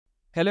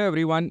Hello,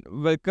 everyone.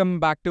 Welcome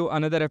back to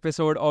another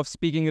episode of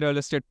Speaking Real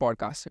Estate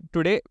Podcast.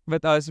 Today,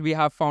 with us, we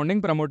have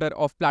founding promoter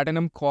of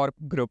Platinum Corp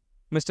Group,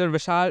 Mr.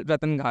 Vishal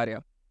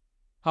Ratanghayra.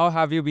 How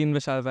have you been,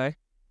 Vishal bhai?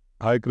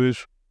 Hi,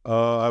 Krish.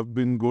 I've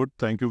been good.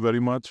 Thank you very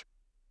much.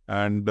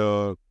 And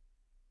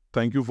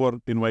thank you for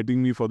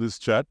inviting me for this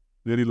chat.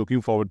 Really looking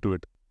forward to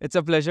it. It's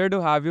a pleasure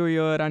to have you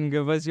here and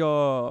give us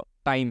your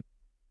time.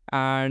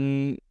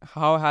 And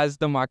how has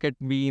the market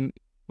been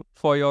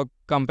for your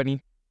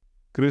company?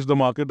 Krish, the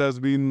market has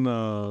been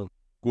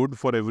good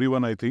for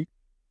everyone, I think.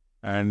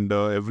 And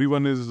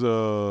everyone is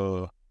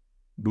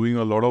doing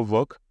a lot of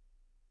work.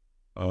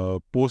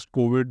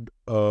 Post-COVID,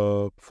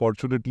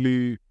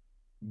 fortunately,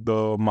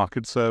 the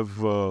markets have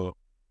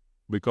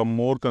become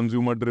more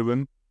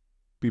consumer-driven.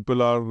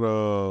 People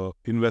are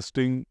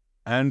investing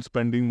and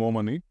spending more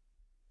money.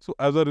 So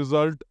as a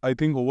result, I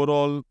think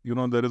overall,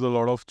 there is a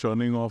lot of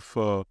churning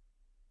of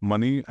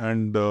money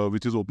and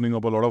which is opening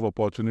up a lot of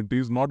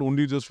opportunities, not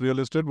only just real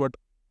estate, but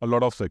a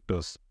lot of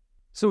sectors.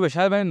 So,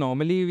 Vishal bhai,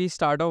 normally we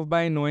start off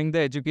by knowing the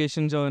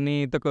education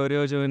journey, the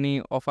career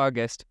journey of our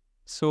guest.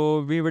 So,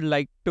 we would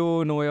like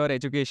to know your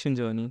education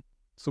journey.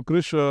 So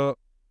Krish,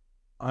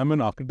 I'm an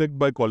architect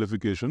by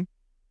qualification.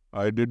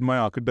 I did my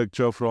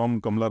architecture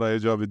from Kamla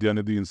Raheja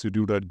Vidyanidhi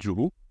Institute at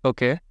Juhu.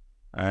 Okay.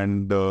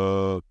 And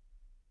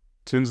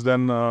since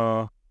then,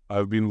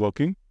 I've been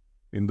working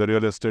in the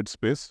real estate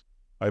space.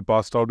 I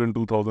passed out in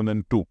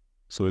 2002.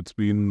 So it's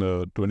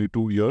been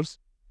 22 years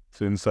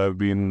since I've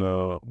been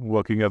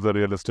working as a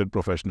real estate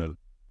professional.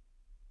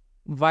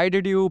 Why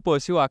did you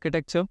pursue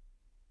architecture?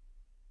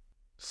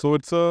 So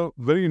it's a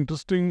very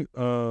interesting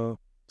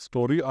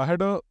story. I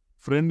had a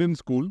friend in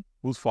school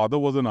whose father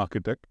was an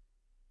architect,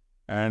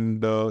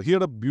 and he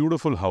had a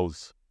beautiful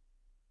house.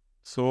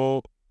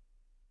 So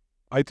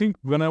I think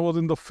when I was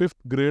in the 5th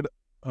grade,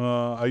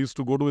 I used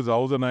to go to his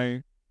house and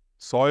I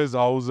saw his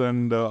house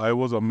and I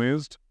was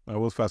amazed. I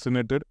was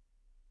fascinated.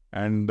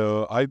 And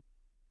I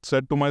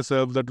said to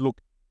myself that, look,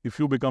 if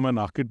you become an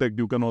architect,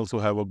 you can also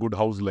have a good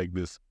house like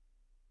this.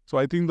 So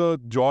I think the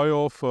joy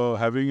of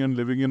having and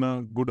living in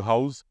a good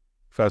house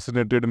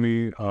fascinated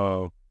me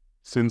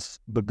since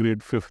the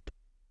grade 5th.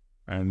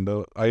 And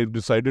I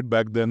decided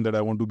back then that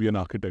I want to be an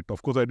architect.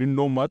 Of course, I didn't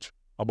know much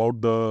about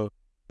the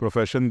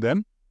profession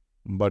then,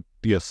 but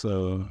yes,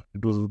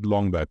 it was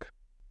long back.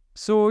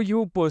 So,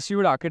 you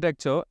pursued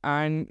architecture,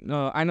 and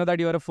I know that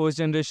you are a first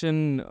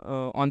generation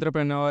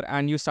entrepreneur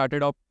and you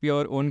started up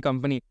your own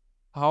company.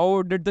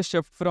 How did the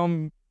shift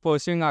from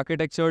pursuing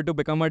architecture to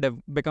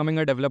becoming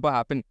a developer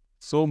happen?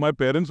 So my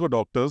parents were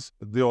doctors.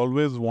 They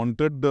always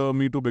wanted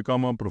me to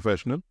become a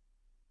professional.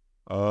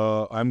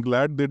 I'm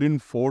glad they didn't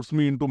force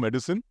me into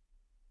medicine.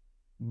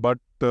 But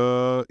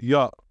I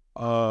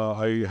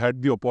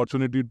had the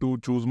opportunity to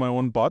choose my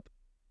own path.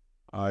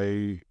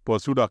 I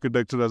pursued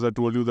architecture, as I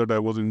told you, that I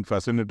was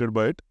fascinated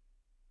by it.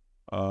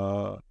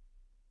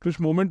 Krish,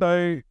 moment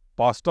I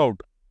passed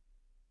out,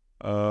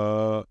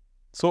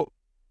 so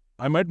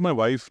I met my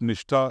wife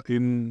Nishtha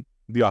in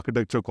the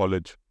architecture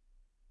college.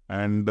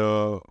 And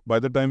by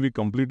the time we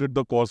completed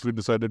the course, we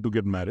decided to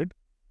get married.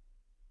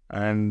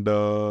 And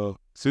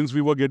since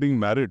we were getting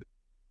married,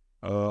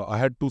 I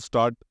had to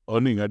start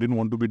earning. I didn't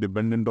want to be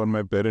dependent on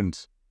my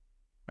parents.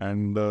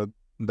 And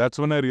that's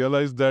when I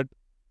realized that,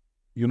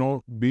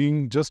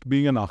 being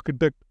an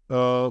architect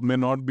may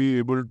not be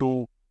able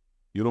to,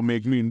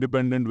 make me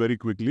independent very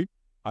quickly.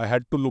 I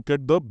had to look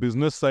at the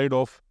business side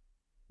of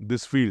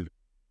this field.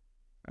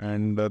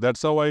 And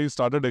that's how I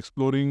started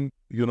exploring,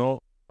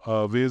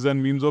 ways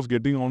and means of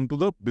getting onto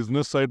the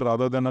business side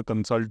rather than a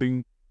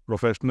consulting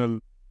professional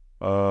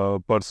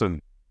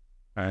person.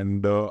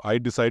 And I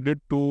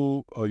decided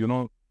to,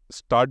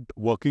 start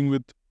working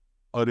with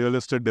a real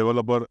estate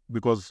developer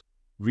because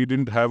we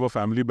didn't have a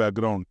family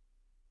background.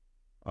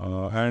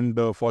 And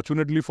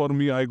fortunately for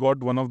me, I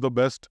got one of the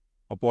best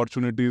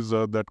opportunities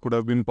that could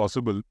have been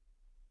possible.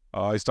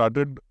 I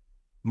started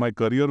my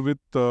career with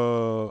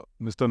Mr.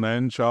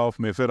 Nayan Shah of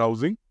Mayfair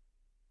Housing.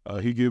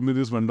 He gave me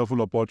this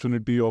wonderful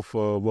opportunity of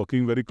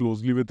working very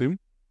closely with him.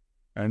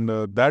 And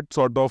that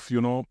sort of,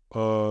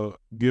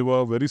 gave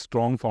a very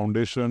strong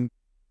foundation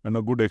and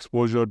a good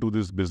exposure to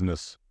this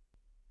business.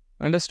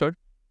 Understood.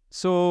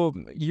 So,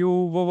 you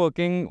were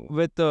working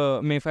with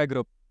Mayfair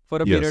Group for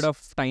a period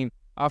of time.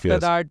 After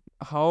that,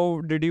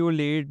 how did you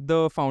lay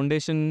the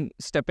foundation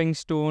stepping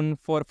stone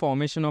for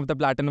formation of the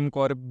Platinum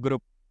Corp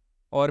Group?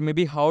 Or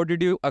maybe how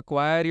did you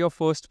acquire your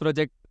first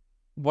project?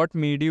 What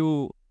made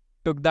you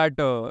took that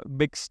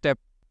big step?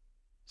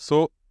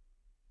 So,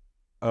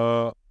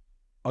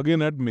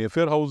 again at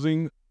Mayfair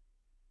Housing,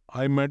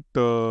 I met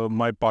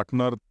my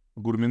partner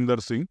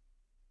Gurminder Singh.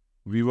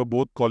 We were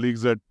both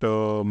colleagues at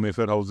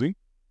Mayfair Housing.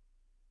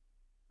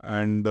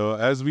 And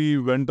as we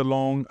went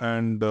along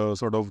and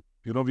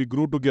we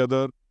grew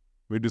together,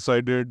 we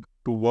decided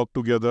to work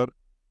together.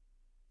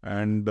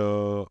 And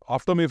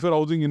after Mayfair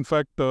Housing, in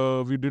fact,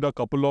 we did a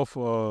couple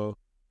of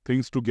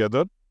things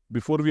together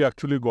before we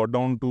actually got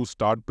down to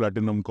start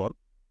Platinum Corp.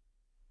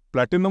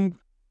 Platinum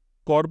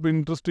Corp,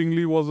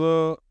 interestingly,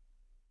 was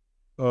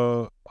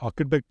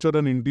architecture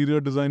and interior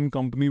design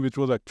company, which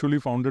was actually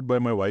founded by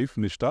my wife,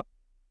 Nishta.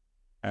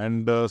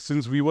 And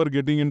since we were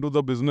getting into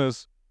the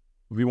business,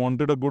 we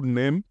wanted a good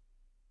name.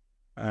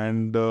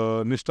 And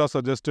Nishta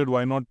suggested,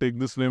 why not take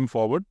this name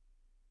forward?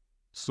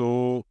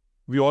 So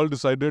we all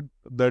decided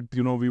that,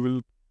 we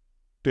will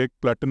take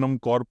Platinum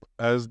Corp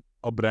as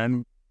a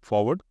brand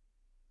forward.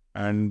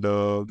 And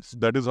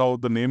that is how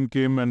the name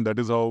came, and that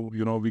is how,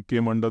 we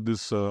came under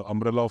this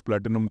umbrella of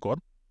Platinum Corp.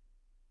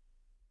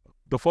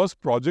 The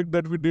first project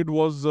that we did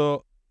was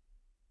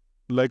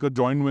like a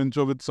joint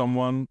venture with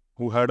someone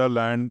who had a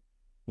land,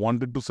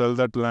 wanted to sell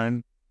that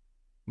land.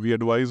 We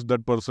advised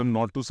that person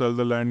not to sell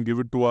the land, give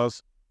it to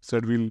us,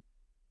 said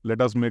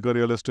let us make a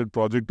real estate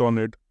project on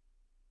it.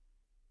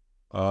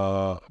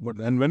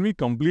 And when we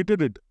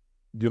completed it,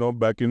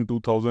 back in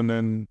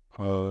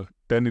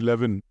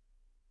 2010-11,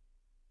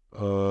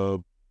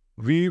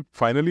 we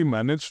finally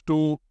managed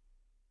to,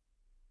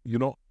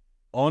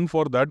 earn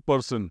for that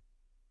person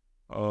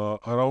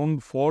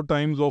around 4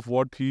 times of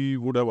what he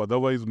would have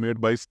otherwise made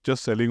by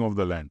just selling of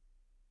the land.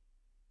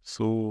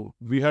 So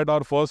we had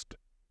our first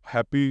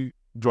happy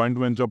joint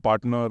venture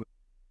partner,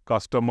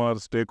 customer,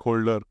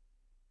 stakeholder.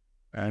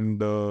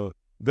 And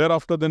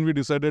thereafter, then we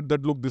decided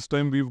that, look, this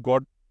time we've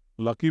got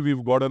lucky,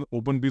 we've got an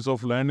open piece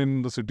of land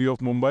in the city of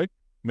Mumbai.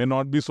 May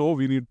not be so.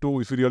 We need to,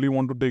 if we really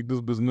want to take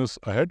this business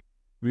ahead,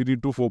 we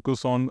need to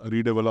focus on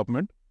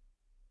redevelopment.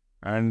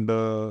 And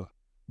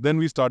then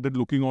we started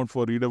looking out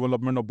for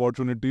redevelopment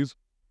opportunities.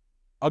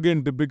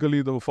 Again,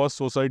 typically the first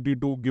society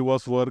to give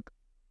us work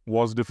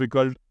was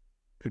difficult.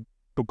 It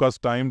took us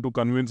time to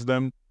convince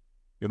them,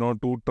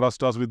 to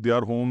trust us with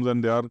their homes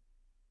and their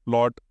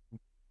plot.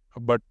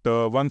 But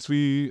once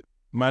we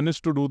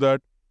managed to do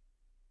that,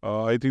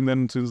 I think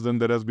then since then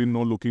there has been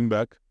no looking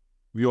back.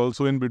 We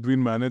also in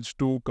between managed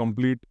to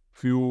complete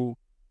few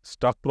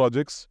stuck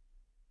projects.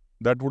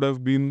 That would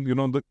have been,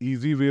 the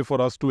easy way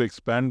for us to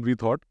expand, we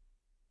thought.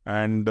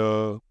 And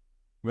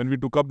when we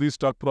took up these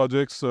stuck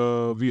projects,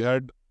 we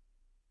had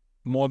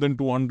more than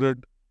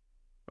 200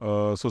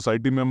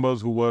 society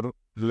members who were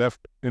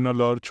left in a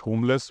lurch,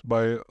 homeless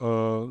by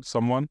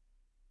someone.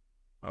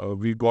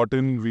 We got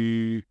in,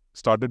 we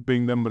started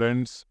paying them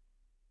rents,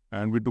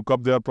 and we took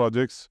up their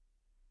projects.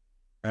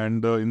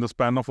 And in the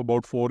span of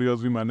about 4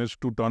 years, we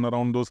managed to turn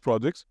around those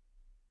projects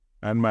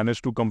and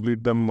managed to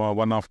complete them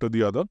one after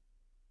the other.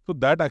 So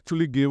that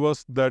actually gave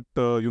us that,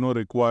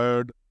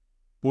 required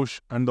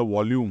push and the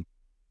volume,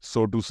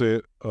 so to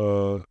say,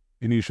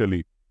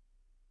 initially.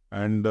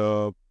 And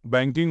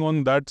banking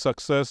on that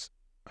success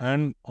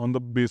and on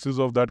the basis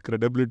of that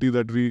credibility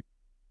that we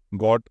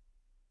got,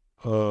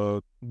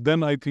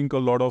 then I think a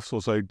lot of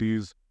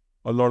societies,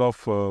 a lot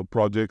of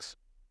projects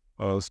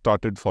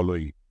started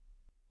following.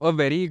 A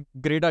very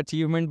great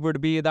achievement would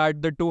be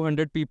that the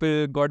 200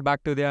 people got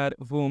back to their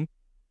home.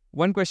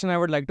 One question I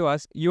would like to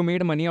ask, you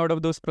made money out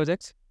of those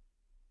projects?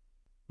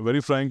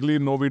 Very frankly,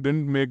 no, we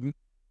didn't make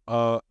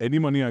any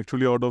money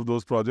actually out of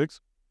those projects.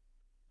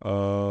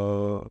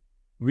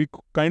 We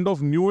kind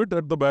of knew it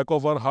at the back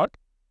of our heart.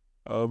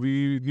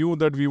 We knew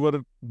that we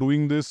were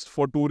doing this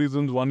for 2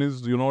 reasons. One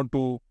is,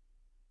 to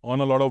earn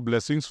a lot of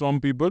blessings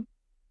from people.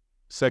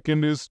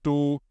 Second is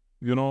to,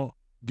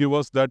 give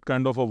us that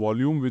kind of a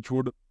volume which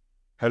would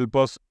help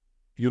us,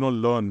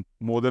 learn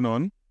more than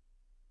earn.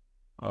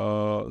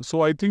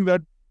 So I think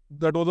that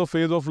was a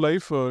phase of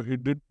life.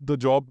 It did the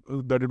job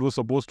that it was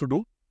supposed to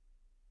do.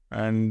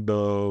 And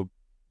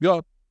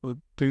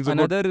things are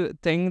good. Another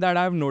thing that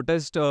I've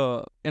noticed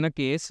in a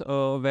case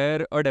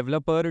where a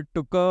developer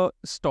took a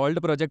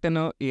stalled project in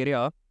an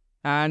area,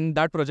 and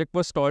that project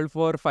was stalled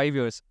for 5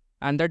 years.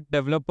 And that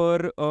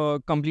developer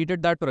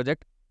completed that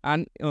project,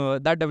 and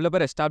that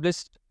developer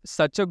established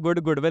such a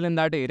goodwill in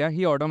that area,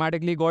 he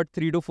automatically got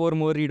 3 to 4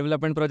 more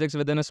redevelopment projects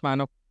within a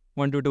span of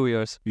 1 to 2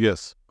 years.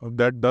 Yes,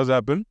 that does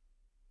happen.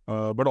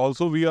 But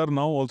also we are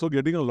now also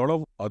getting a lot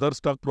of other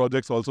stuck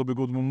projects also,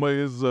 because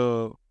Mumbai is,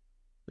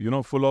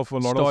 full of a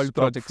lot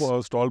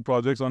of stalled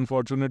projects,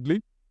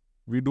 unfortunately.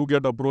 We do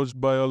get approached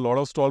by a lot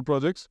of stalled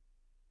projects,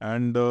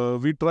 and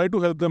we try to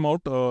help them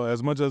out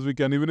as much as we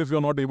can. Even if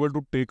you're not able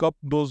to take up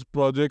those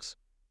projects,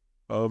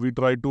 we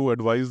try to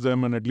advise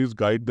them and at least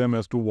guide them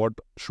as to what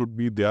should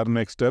be their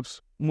next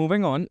steps.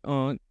 Moving on,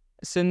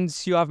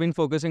 since you have been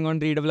focusing on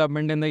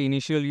redevelopment in the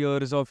initial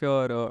years of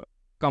your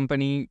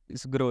company's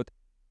growth,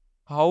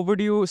 how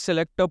would you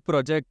select a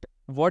project?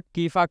 What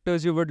key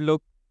factors you would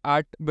look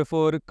at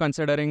before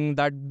considering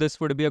that this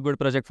would be a good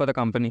project for the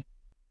company?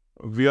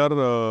 We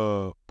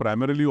are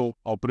primarily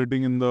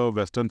operating in the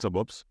western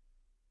suburbs.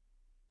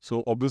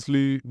 So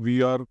obviously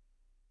we are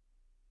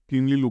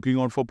keenly looking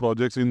out for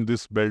projects in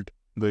this belt,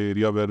 the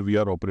area where we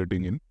are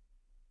operating in.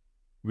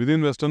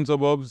 Within western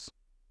suburbs,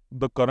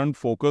 the current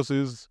focus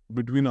is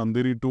between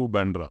Andheri to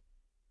Bandra.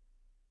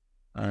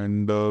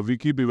 And we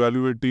keep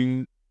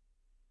evaluating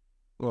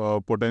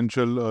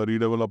potential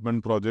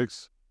redevelopment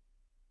projects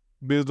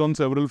based on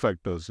several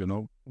factors,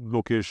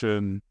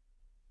 location,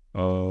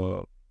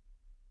 the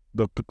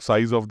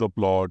size of the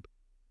plot,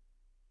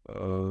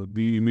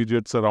 the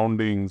immediate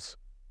surroundings,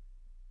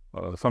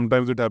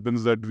 Sometimes it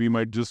happens that we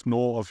might just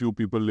know a few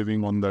people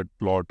living on that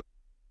plot.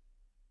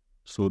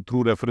 So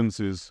through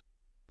references.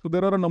 So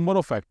there are a number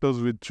of factors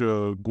which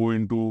go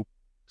into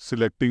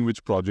selecting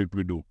which project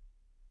we do.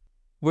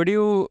 Would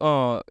you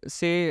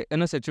say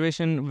in a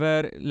situation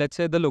where, let's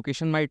say, the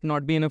location might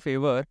not be in a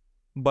favor,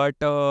 but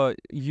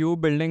you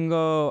building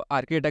a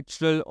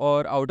architectural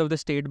or out of the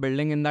state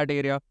building in that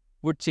area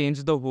would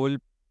change the whole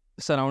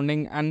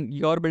surrounding, and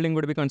your building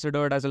would be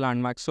considered as a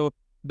landmark? So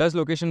does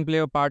location play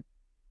a part,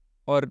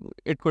 or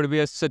it could be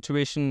a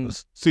situation?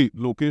 See,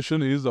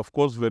 location is of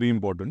course very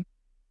important,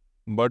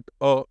 but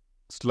a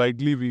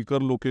slightly weaker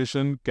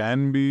location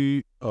can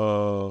be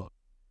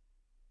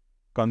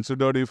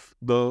considered if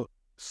the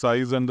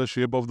size and the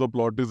shape of the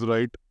plot is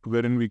right,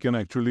 wherein we can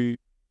actually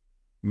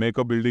make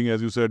a building,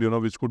 as you said,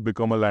 which could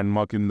become a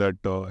landmark in that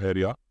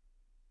area.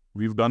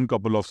 We've done a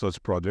couple of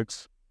such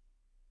projects.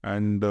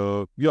 And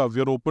we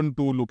are open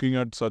to looking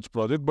at such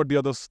project. But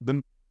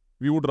then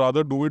we would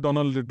rather do it on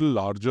a little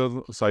larger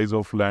size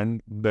of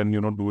land than,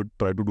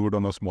 try to do it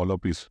on a smaller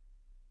piece.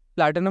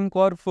 Platinum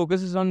Corp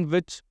focuses on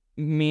which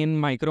main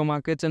micro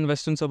markets in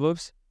western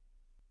suburbs?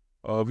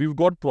 We've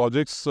got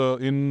projects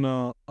in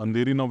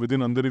Andheri now.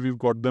 Within Andheri, we've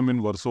got them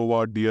in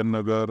Versova, DN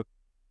Nagar,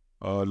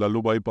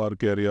 Lalubai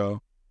Park area.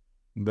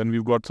 Then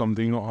we've got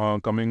something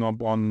coming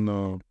up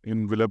on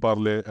in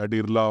Villeparle at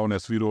Irla on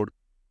SV Road.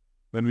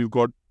 Then we've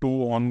got 2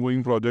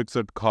 ongoing projects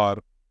at Khar.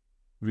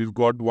 We've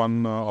got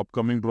one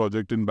upcoming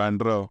project in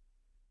Bandra.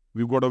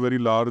 We've got a very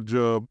large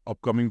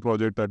upcoming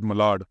project at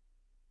Malad.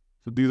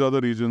 So these are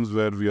the regions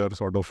where we are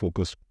sort of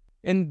focused.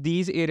 In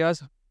these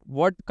areas,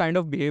 what kind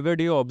of behavior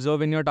do you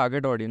observe in your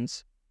target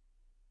audience?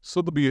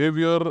 So the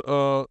behavior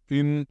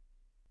we're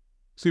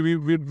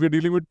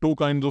dealing with 2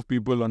 kinds of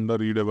people under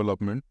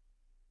redevelopment.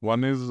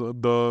 One is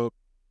the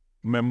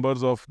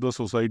members of the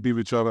society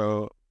which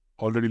are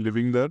already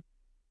living there,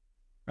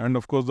 and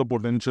of course the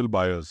potential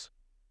buyers.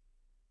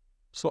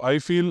 So I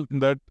feel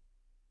that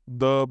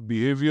the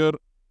behavior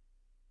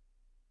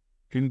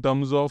in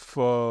terms of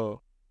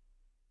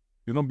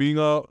being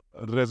a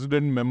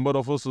resident member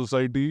of a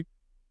society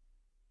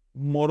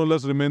more or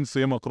less remains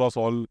same across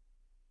all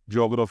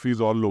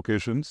geographies, all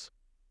locations.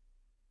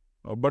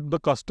 But the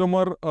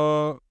customer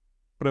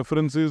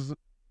preferences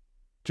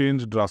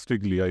change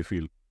drastically, I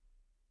feel.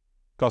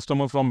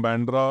 Customer from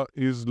Bandra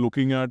is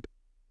looking at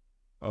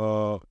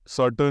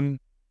certain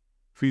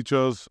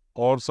features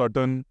or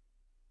certain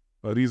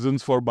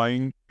reasons for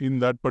buying in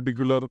that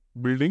particular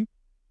building,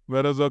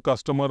 whereas a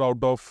customer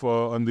out of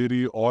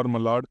Andheri or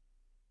Malad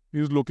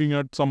is looking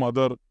at some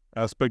other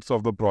aspects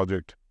of the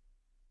project.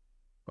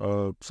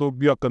 So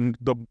yeah,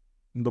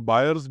 the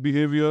buyer's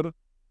behavior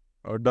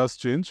does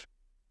change,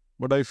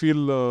 but I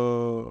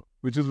feel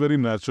which is very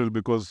natural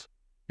because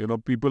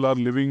people are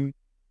living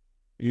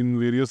in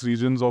various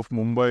regions of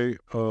Mumbai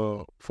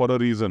for a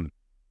reason,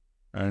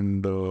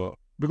 and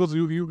because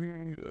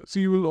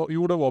you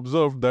would have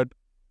observed that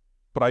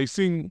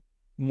pricing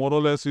more or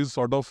less is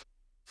sort of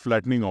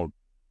flattening out.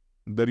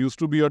 There used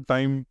to be a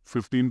time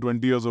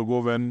 15-20 years ago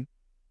when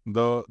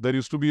there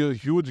used to be a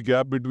huge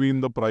gap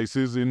between the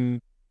prices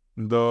in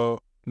the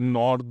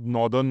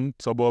northern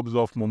suburbs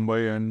of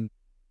Mumbai and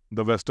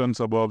the western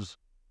suburbs,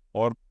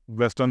 or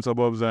western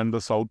suburbs and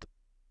the south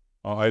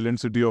island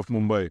city of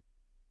Mumbai.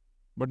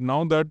 But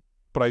now that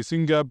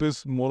pricing gap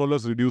is more or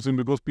less reducing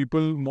because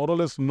people more or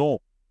less know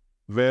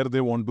where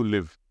they want to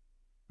live,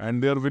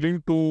 and they are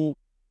willing to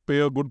pay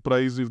a good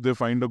price if they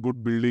find a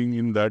good building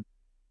in that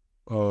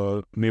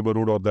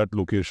neighborhood or that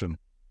location.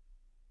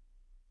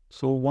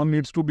 So one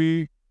needs to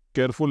be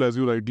careful, as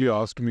you rightly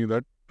asked me,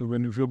 that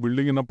if you're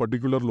building in a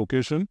particular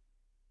location,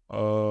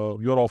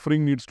 your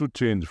offering needs to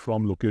change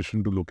from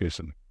location to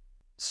location.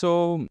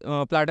 So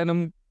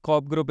Platinum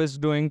Corp Group is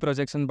doing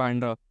projects in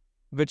Bandra,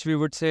 which we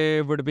would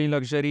say would be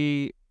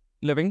luxury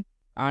living,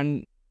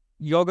 and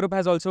your group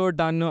has also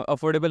done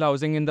affordable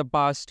housing in the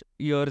past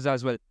years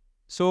as well.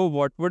 So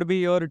what would be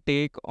your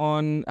take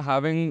on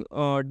having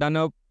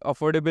done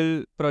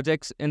affordable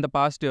projects in the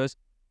past years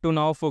to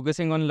now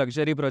focusing on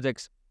luxury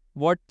projects?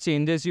 What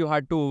changes you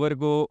had to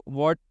overgo?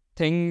 What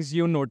things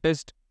you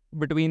noticed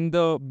between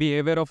the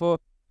behavior of a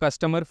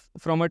customer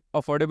from an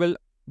affordable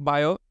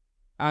buyer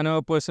and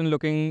a person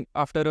looking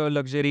after a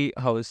luxury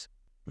house?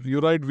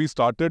 You're right. We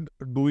started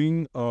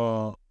doing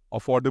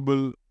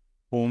affordable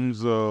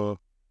homes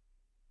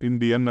in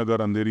DN Nagar,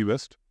 Andheri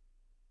West.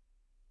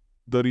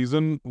 The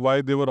reason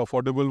why they were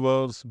affordable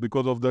was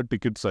because of the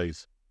ticket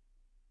size.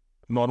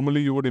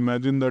 Normally, you would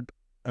imagine that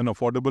an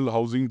affordable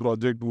housing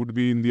project would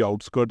be in the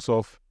outskirts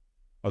of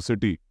a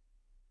city.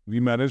 We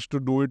managed to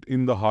do it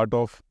in the heart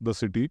of the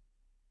city,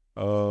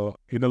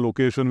 in a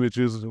location which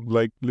is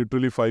like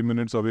literally 5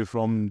 minutes away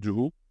from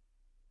Juhu.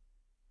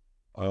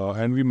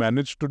 And we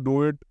managed to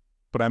do it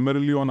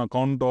primarily on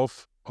account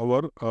of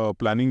our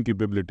planning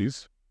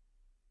capabilities.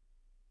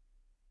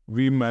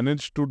 We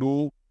managed to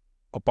do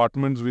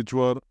apartments which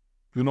were,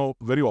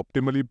 very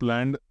optimally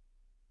planned,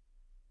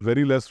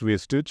 very less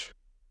wastage.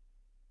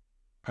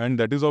 And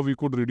that is how we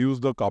could reduce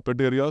the carpet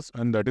areas,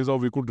 and that is how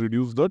we could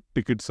reduce the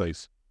ticket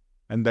size.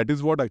 And that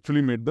is what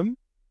actually made them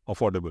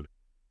affordable.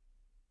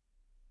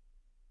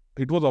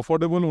 It was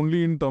affordable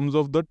only in terms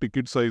of the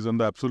ticket size and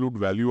the absolute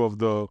value of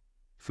the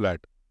flat.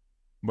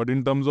 But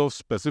in terms of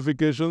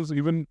specifications,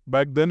 even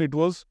back then it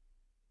was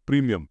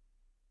premium.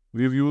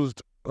 We've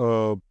used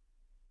all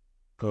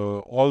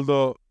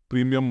the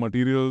premium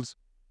materials.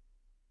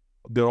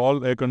 They're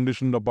all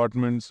air-conditioned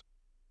apartments.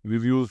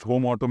 We've used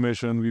home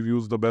automation. We've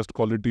used the best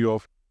quality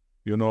of,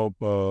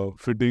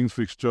 fittings,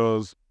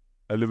 fixtures,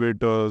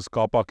 elevators,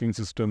 car parking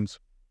systems.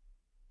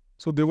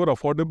 So they were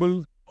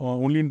affordable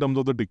only in terms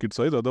of the ticket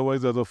size.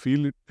 Otherwise, as a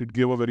feel, it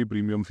gave a very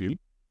premium feel.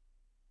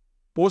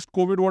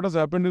 Post-COVID, what has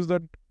happened is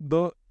that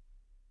the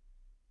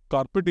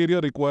carpet area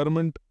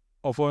requirement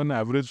of an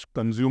average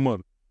consumer,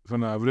 if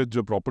an average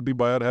property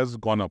buyer, has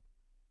gone up.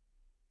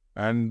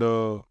 And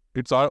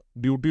it's our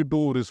duty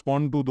to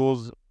respond to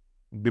those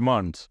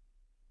demands.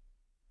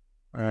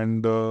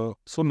 And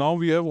so now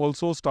we have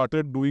also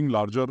started doing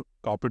larger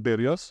carpet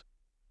areas.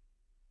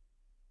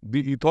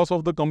 The ethos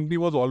of the company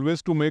was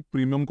always to make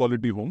premium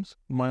quality homes.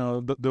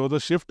 There was a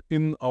shift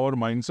in our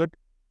mindset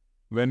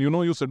when,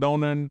 you sit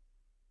down and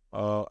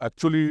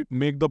actually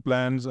make the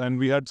plans, and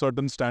we had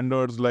certain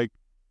standards like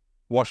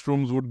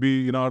washrooms would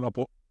be in our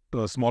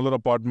smaller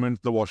apartments,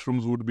 the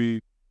washrooms would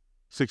be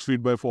 6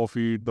 feet by 4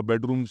 feet. The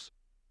bedrooms,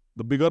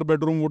 the bigger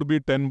bedroom would be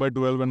 10 by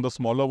 12 and the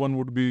smaller one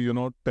would be,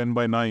 10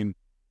 by 9.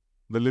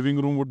 The living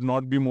room would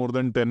not be more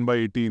than 10 by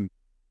 18.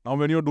 Now,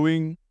 when you're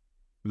doing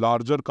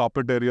larger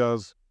carpet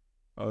areas,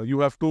 you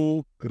have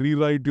to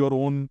rewrite your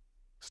own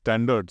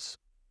standards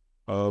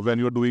when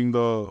you're doing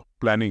the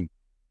planning.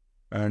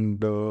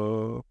 And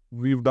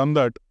we've done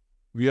that.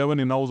 We have an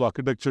in-house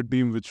architecture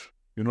team which,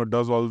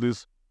 does all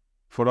this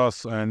for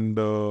us. And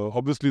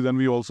obviously, then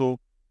we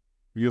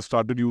have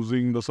started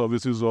using the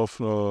services of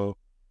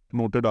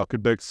noted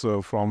architects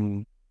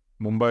from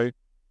Mumbai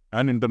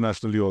and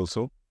internationally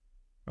also.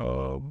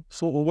 So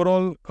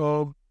overall,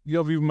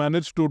 we've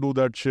managed to do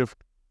that shift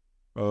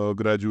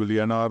gradually,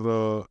 and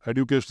our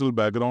educational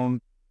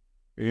background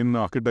in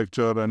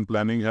architecture and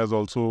planning has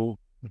also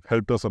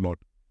helped us a lot.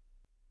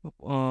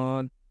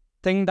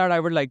 Thing that I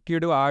would like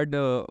you to add,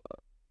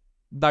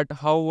 that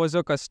how was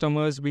a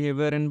customer's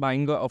behavior in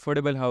buying an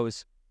affordable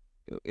house?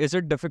 Is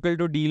it difficult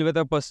to deal with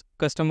a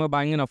customer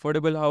buying an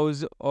affordable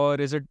house, or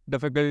is it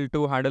difficult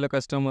to handle a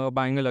customer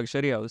buying a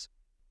luxury house?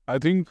 I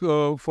think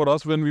for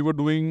us, when we were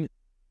doing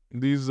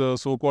these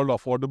so-called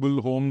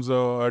affordable homes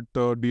at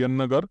DN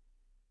Nagar,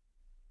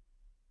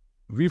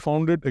 we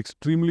found it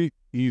extremely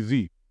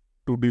easy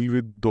to deal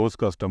with those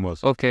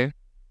customers. Okay.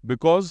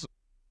 Because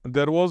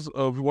there was,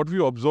 what we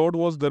observed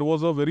was there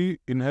was a very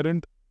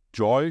inherent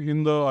joy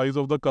in the eyes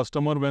of the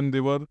customer when they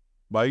were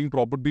buying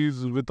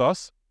properties with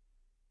us.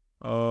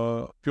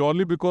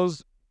 Purely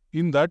because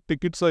in that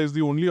ticket size,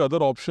 the only other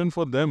option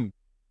for them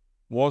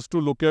was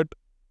to look at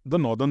the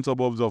northern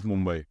suburbs of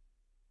Mumbai.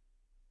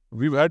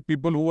 We've had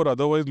people who were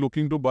otherwise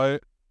looking to buy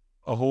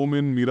a home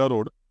in Mira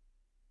Road,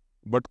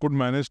 but could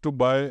manage to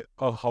buy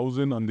a house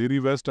in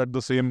Andheri West at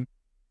the same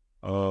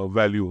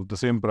value, the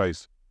same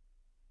price,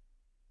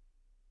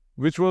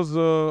 which was,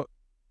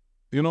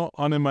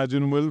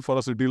 unimaginable for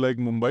a city like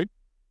Mumbai.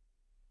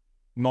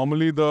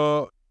 Normally,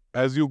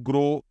 as you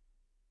grow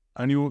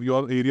and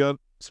your area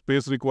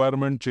space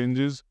requirement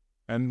changes,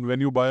 and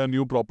when you buy a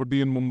new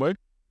property in Mumbai,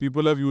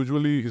 people have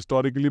usually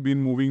historically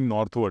been moving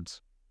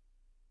northwards.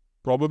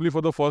 Probably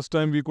for the first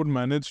time, we could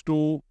manage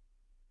to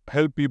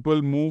help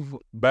people move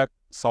back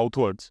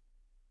southwards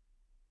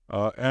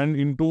and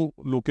into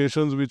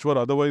locations which were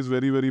otherwise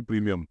very, very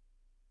premium.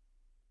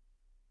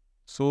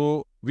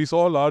 So we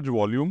saw a large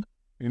volume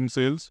in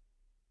sales.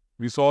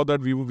 We saw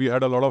that we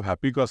had a lot of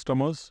happy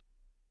customers.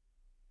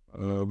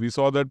 We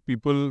saw that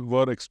people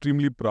were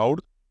extremely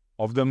proud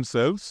of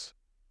themselves,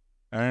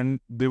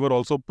 and they were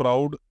also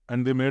proud,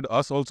 and they made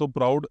us also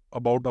proud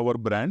about our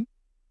brand.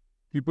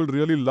 People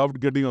really loved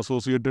getting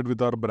associated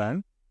with our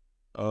brand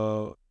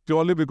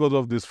purely because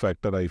of this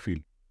factor, I feel.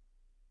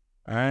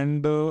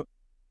 And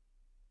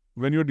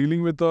when you're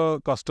dealing with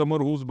a customer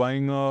who's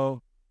buying a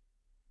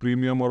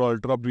premium or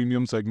ultra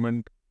premium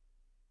segment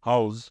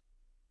house,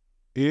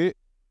 he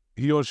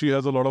or she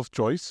has a lot of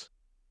choice.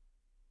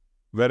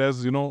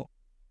 Whereas,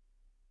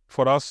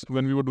 for us,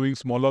 when we were doing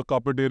smaller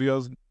carpet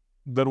areas,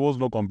 there was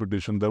no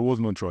competition, there was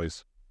no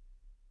choice.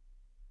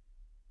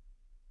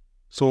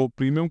 So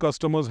premium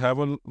customers have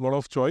a lot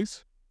of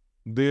choice.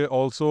 They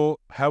also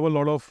have a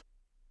lot of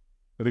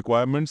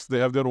requirements. They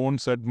have their own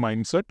set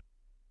mindset.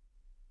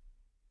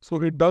 So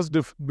it does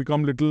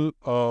become little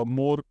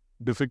more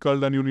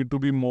difficult, and you need to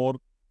be more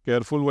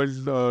careful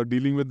while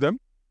dealing with them.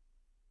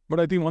 But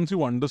I think once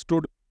you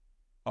understood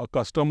a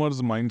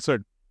customer's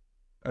mindset,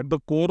 at the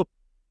core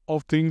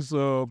of things,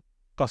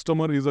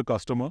 customer is a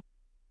customer.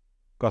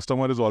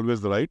 Customer is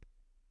always right.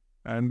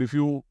 And if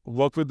you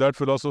work with that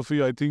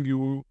philosophy, I think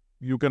you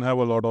can have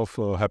a lot of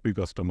happy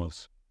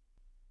customers.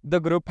 The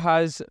group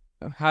has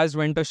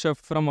went a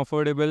shift from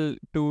affordable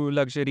to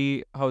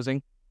luxury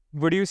housing.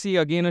 Would you see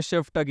again a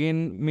shift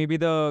again? Maybe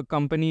the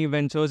company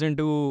ventures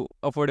into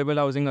affordable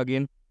housing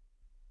again?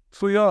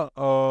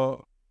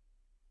 So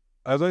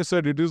as I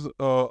said, it is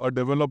a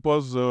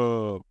developer's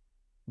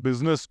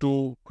business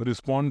to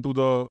respond to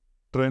the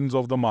trends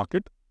of the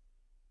market.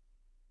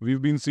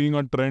 We've been seeing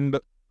a trend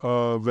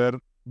where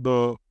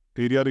the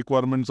area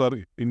requirements are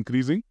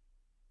increasing.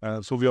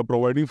 So we are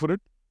providing for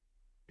it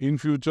in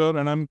future,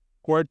 and I'm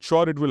quite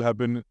sure it will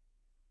happen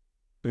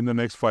in the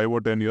next 5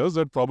 or 10 years,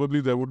 that probably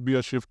there would be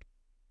a shift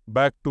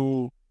back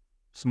to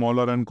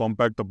smaller and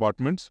compact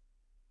apartments.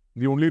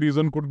 The only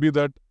reason could be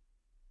that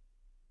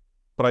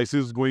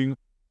prices going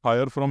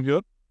higher from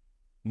here.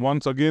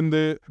 Once again,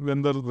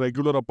 when the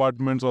regular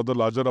apartments or the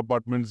larger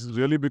apartments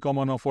really become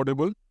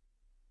unaffordable,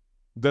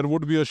 there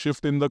would be a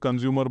shift in the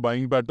consumer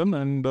buying pattern,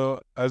 and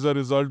as a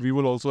result, we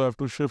will also have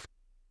to shift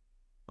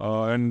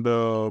and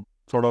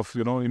sort of,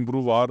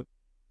 improve our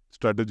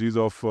strategies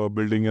of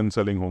building and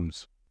selling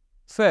homes.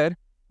 Fair.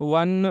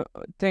 One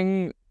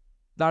thing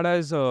that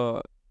is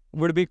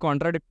would be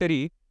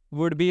contradictory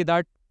would be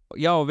that,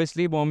 yeah,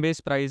 obviously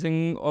Bombay's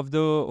pricing of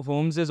the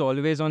homes is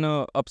always on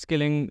a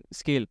upscaling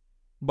scale.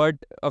 But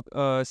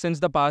since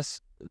the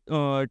past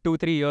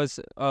 2-3 years,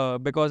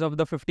 because of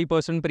the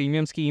 50%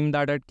 premium scheme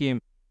that had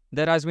came,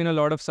 there has been a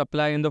lot of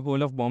supply in the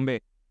whole of Bombay.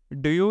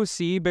 Do you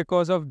see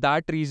because of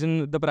that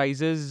reason the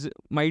prices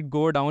might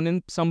go down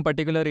in some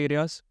particular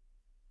areas?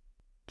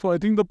 So I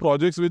think the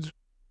projects which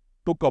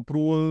took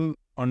approval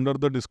under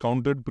the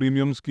discounted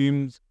premium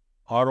schemes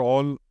are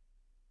all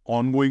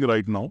ongoing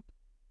right now.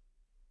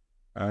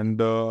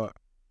 And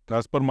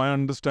as per my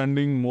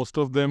understanding, most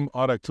of them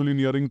are actually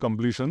nearing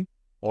completion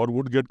or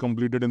would get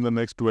completed in the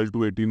next 12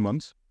 to 18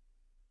 months.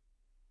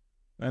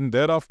 And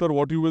thereafter,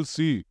 what you will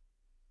see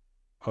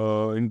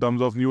in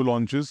terms of new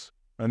launches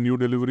and new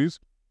deliveries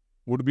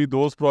would be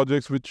those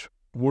projects which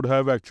would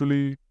have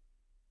actually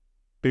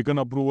taken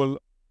approval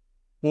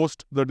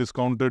post the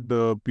discounted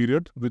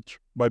period, which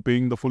by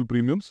paying the full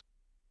premiums.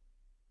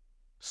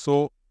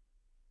 So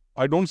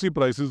I don't see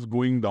prices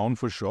going down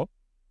for sure.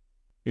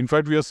 In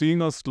fact, we are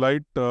seeing a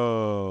slight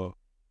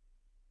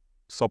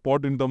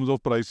support in terms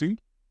of pricing,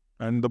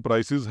 and the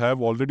prices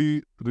have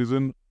already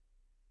risen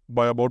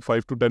by about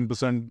 5 to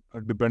 10%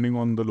 depending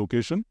on the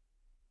location.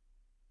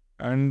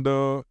 And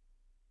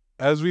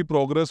as we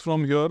progress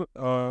from here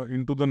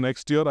into the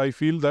next year, I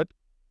feel that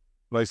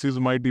prices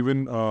might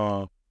even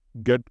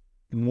get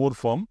more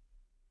firm.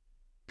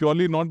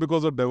 Purely not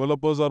because the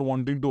developers are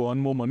wanting to earn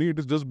more money, it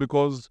is just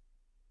because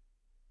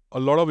a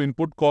lot of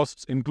input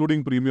costs,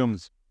 including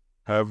premiums,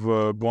 have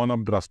gone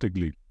up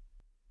drastically.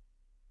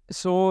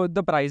 So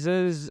the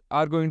prices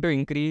are going to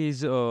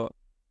increase.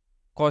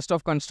 Cost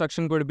of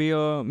construction could be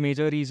a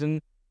major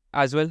reason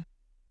as well.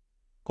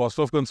 Cost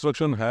of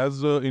construction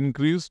has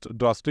increased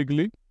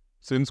drastically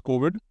since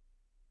COVID.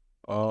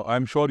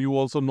 I'm sure you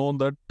also know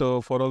that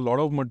for a lot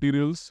of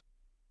materials,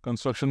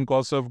 construction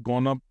costs have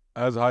gone up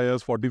as high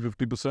as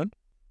 40-50%.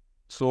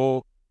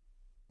 So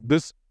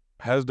this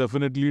has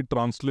definitely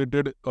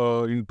translated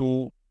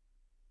into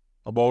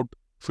about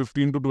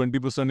 15 to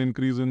 20%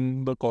 increase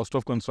in the cost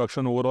of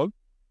construction overall.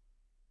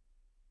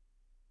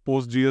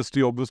 Post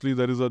GST, obviously,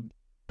 there is a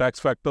tax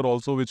factor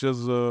also which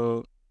is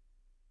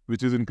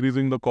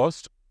increasing the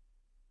cost.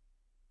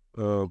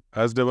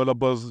 As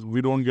developers,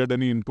 we don't get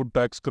any input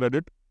tax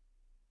credit,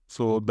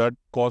 so that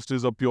cost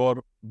is a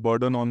pure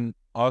burden on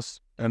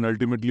us and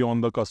ultimately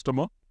on the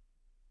customer.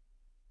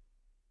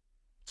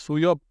 So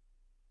yeah,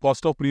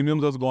 cost of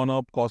premiums has gone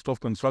up, cost of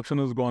construction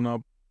has gone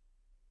up,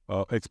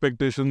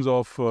 expectations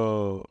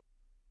of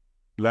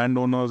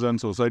landowners and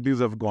societies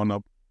have gone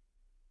up,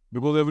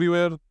 because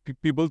everywhere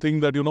people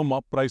think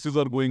that prices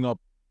are going up,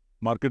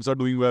 markets are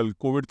doing well.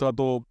 COVID tha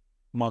to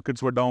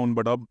markets were down,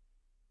 but ab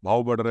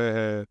bhav badh rahe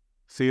hai,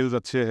 sales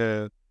अच्छे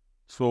hai,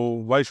 so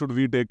why should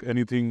we take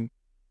anything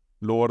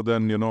lower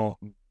than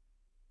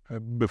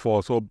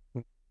before? So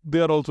they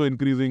are also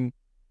increasing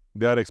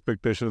their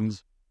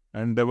expectations,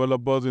 and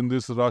developers in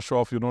this rush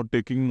of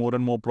taking more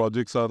and more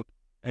projects are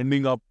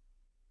ending up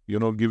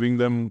giving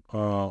them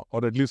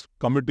or at least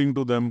committing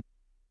to them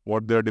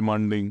what they are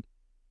demanding.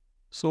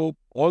 So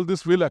all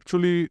this will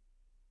actually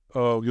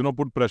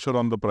put pressure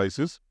on the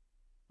prices,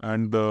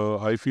 and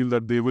I feel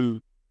that they will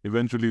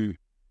eventually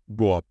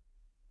go up.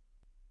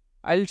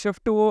 I'll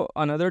shift to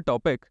another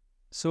topic.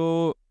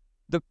 So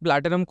the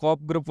Platinum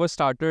Corp group was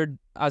started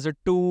as a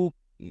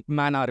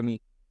 2-man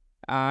army,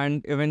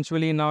 and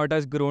eventually now it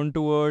has grown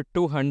to a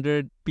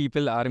 200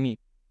 people army.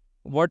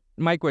 What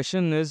my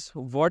question is,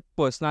 what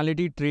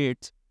personality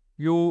traits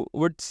you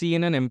would see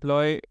in an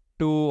employee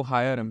to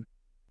hire him?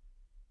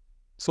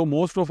 So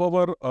most of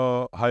our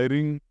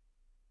hiring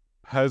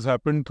has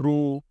happened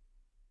through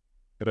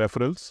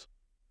referrals.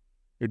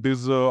 It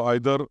is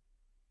either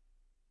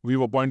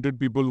we've appointed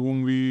people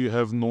whom we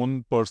have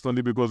known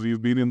personally because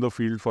we've been in the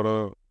field for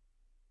a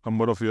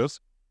number of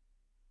years,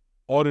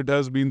 or it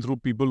has been through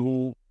people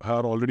who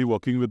are already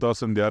working with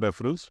us and their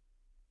referrals.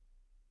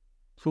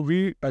 So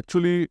we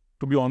actually,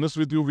 to be honest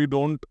with you, we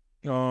don't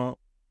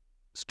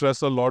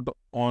stress a lot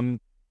on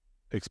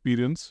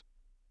experience.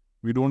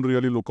 We don't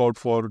really look out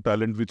for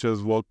talent which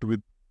has worked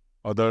with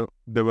other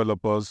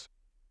developers.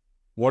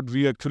 What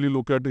we actually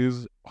look at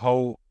is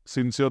how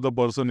sincere the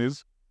person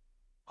is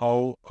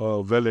how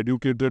well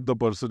educated the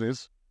person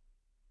is,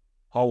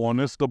 how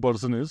honest the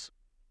person is,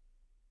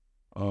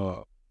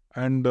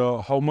 and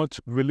how much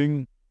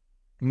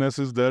willingness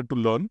is there to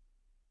learn.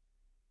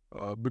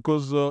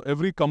 Because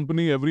every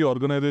company, every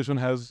organization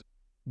has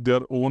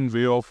their own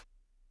way of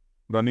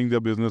running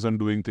their business and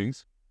doing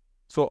things.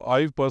 So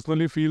I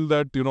personally feel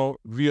that,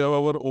 we have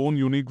our own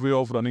unique way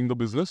of running the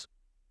business,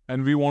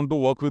 and we want to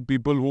work with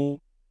people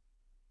who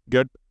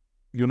get,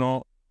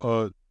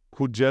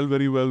 who gel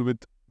very well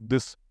with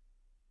this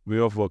way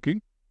of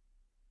working.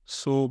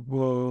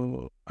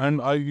 So,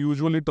 and I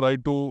usually try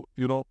to,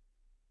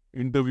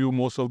 interview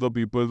most of the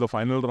people. The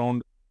final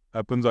round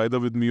happens either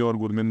with me or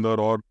Gurminder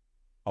or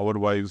our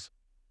wives.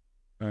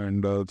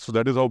 And so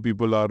that is how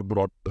people are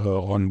brought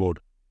on board.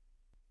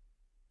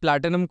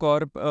 Platinum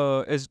Corp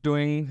is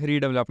doing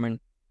redevelopment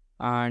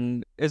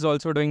and is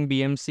also doing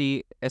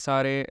BMC,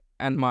 SRA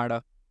and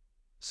MADA.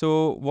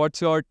 So what's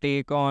your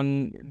take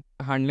on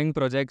handling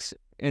projects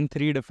in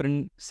 3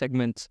 different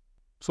segments?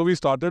 So we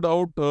started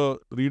out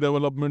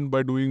redevelopment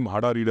by doing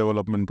MADA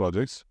redevelopment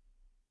projects.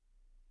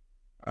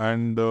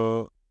 And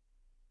so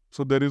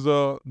there is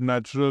a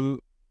natural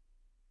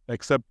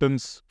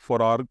acceptance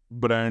for our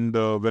brand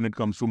when it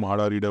comes to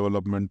MADA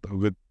redevelopment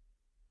with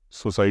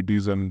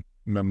societies and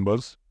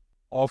members.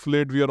 Of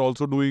late, we are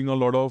also doing a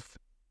lot of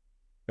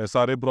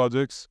SRA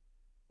projects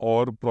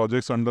or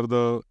projects under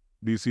the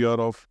DCR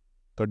of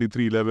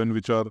 3311,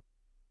 which are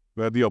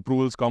where the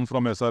approvals come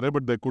from SRA,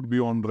 but they could be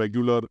on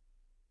regular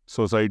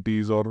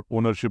societies or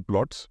ownership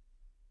plots.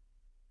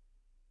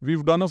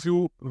 We've done a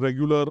few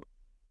regular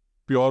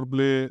pure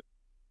play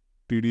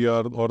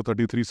TDR or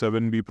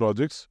 337B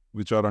projects,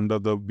 which are under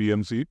the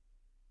BMC.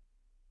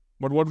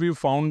 But what we've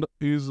found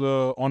is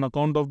on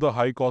account of the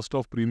high cost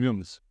of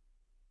premiums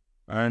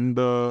and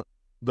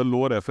the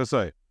lower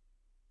FSI,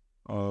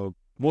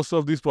 most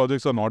of these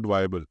projects are not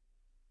viable.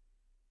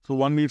 So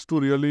one needs to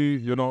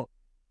really,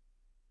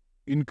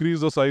 increase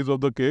the size of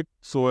the cake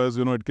so as,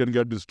 it can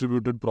get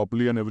distributed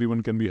properly and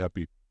everyone can be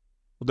happy.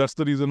 So that's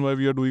the reason why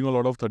we are doing a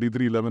lot of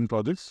 3311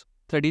 projects.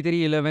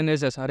 3311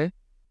 is SRA?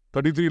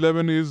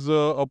 3311 is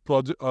a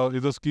project,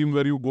 is a scheme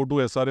where you go to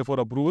SRA for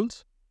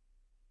approvals,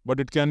 but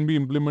it can be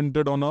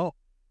implemented on a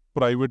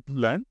private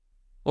land.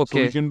 Okay.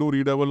 So we can do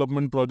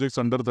redevelopment projects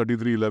under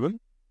 3311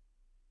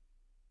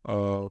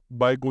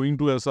 by going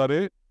to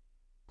SRA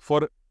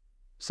for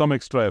some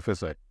extra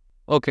FSI.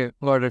 Okay,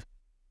 got it.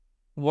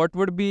 What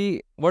would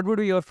be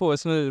your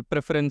personal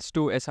preference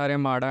to SRA,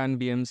 MADA and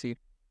BMC?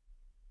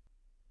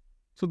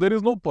 So there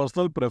is no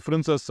personal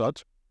preference as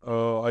such.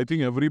 I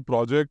think every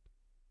project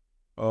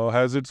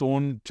has its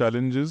own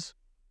challenges,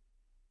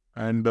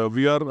 and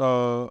we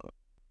are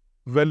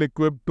well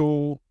equipped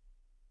to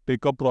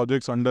take up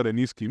projects under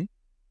any scheme.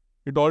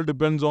 It all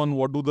depends on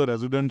what do the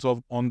residents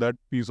on that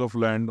piece of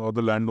land or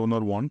the landowner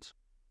wants.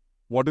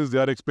 What is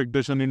their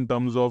expectation in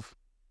terms of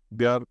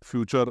their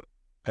future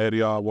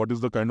area? What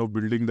is the kind of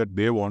building that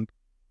they want?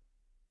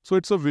 So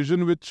it's a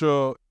vision which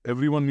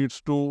everyone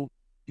needs to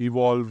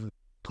evolve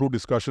through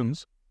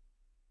discussions.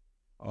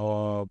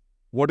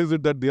 What is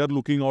it that they are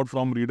looking out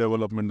from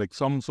redevelopment? Like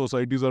some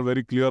societies are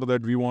very clear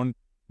that we want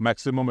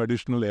maximum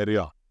additional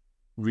area.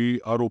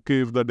 We are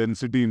okay if the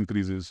density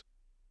increases.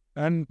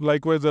 And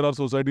likewise, there are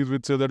societies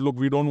which say that, look,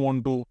 we don't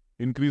want to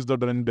increase the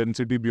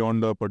density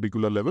beyond a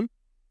particular level.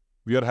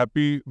 We are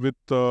happy with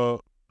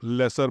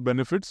lesser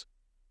benefits,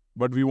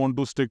 but we want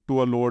to stick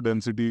to a lower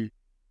density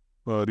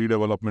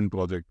redevelopment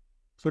project.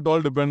 So it all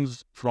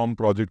depends from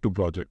project to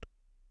project.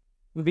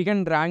 We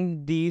can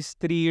rank these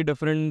 3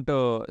 different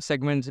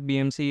segments,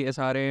 BMC,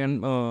 SRA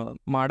and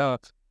MADA,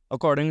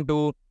 according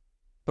to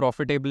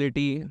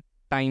profitability,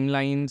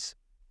 timelines,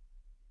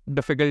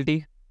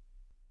 difficulty.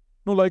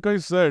 No, like I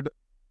said,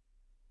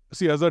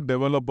 see, as a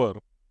developer,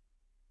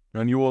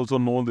 and you also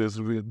know this,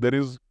 there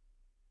is,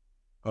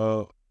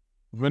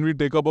 when we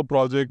take up a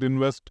project,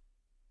 invest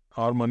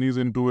our monies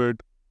into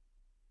it,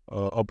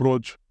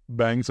 approach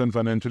banks and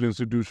financial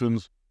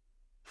institutions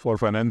for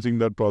financing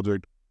that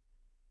project,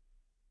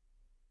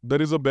 there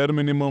is a bare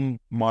minimum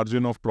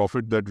margin of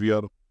profit that we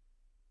are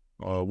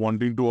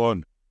wanting to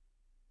earn.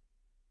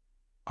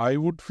 I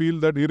would feel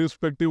that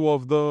irrespective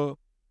of the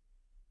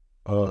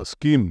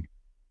scheme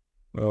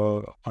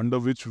under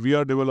which we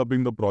are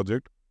developing the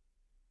project,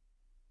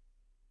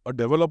 a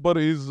developer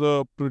is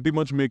pretty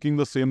much making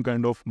the same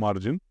kind of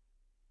margin.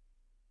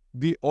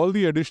 All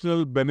the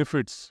additional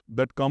benefits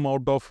that come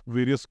out of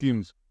various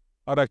schemes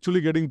are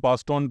actually getting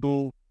passed on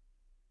to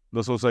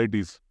the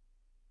societies,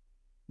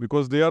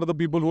 because they are the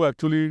people who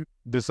actually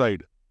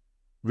decide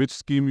which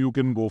scheme you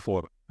can go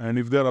for. And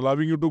if they are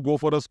allowing you to go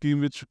for a scheme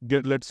which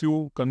lets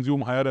you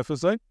consume higher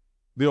FSI,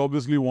 they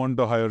obviously want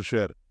a higher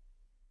share.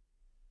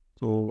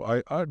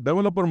 So our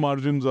developer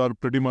margins are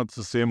pretty much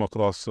the same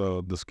across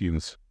the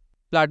schemes.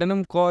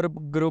 Platinum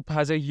Corp Group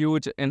has a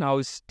huge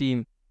in-house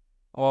team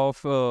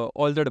of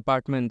all the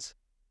departments.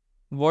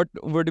 What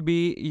would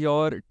be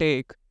your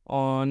take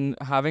on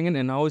having an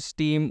in-house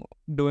team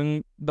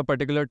doing the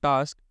particular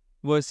task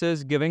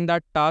versus giving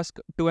that task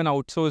to an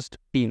outsourced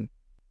team?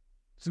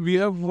 So we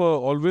have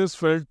always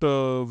felt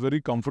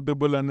very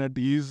comfortable and at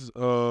ease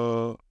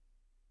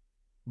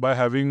by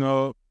having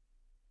a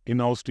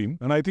in-house team.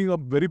 And I think a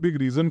very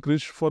big reason,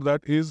 Krish, for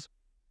that is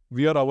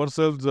we are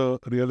ourselves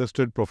real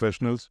estate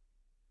professionals.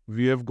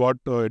 We have got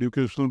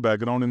educational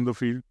background in the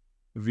field.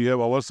 We have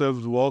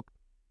ourselves worked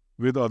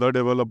with other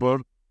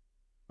developers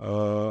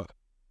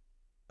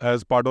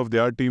as part of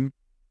their team.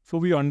 So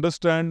we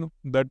understand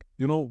that,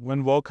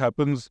 when work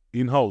happens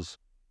in-house,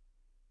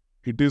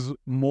 it is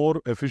more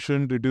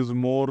efficient, it is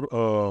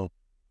more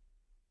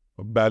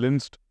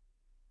balanced.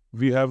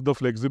 We have the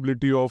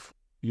flexibility of,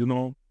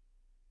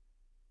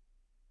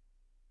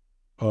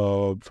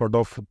 sort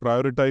of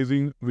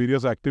prioritizing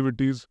various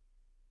activities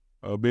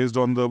based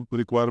on the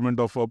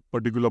requirement of a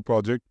particular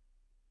project.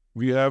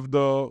 We have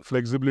the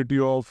flexibility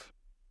of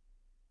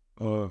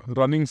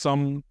running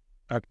some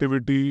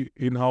activity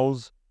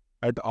in-house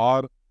at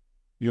our,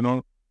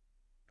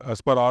 as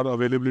per our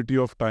availability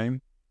of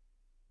time.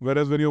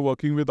 Whereas when you're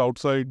working with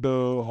outside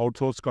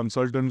outsourced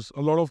consultants,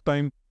 a lot of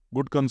time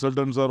good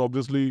consultants are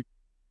obviously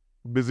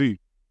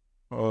busy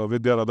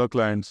with their other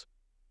clients.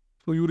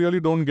 So you really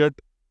don't get,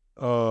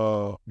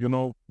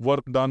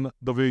 work done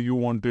the way you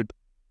want it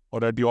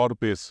or at your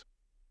pace.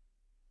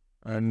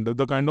 And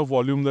the kind of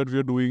volume that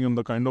we're doing and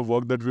the kind of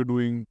work that we're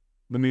doing,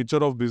 the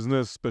nature of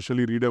business,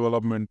 especially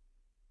redevelopment,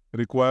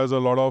 requires a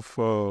lot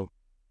of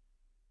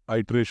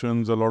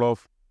iterations, a lot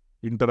of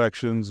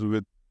interactions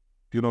with,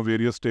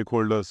 various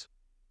stakeholders.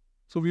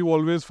 So we've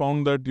always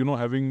found that,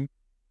 having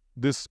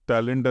this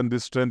talent and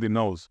this strength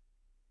in-house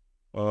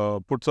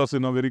puts us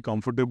in a very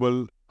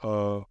comfortable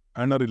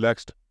and a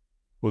relaxed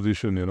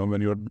position,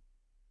 when you're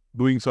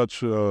doing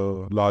such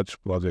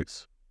large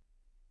projects.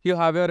 You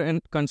have your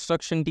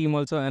construction team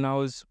also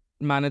in-house,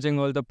 managing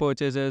all the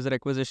purchases,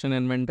 requisition,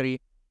 inventory.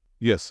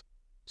 Yes.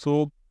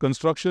 So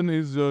construction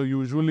is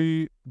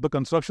usually, the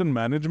construction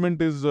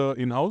management is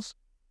in-house.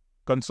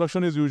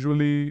 Construction is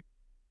usually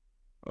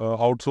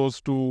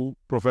outsourced to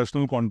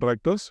professional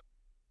contractors.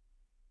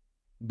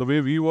 The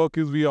way we work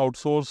is we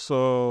outsource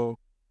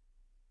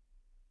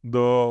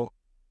the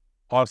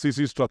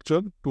RCC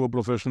structure to a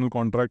professional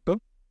contractor.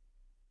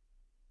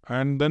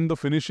 And then the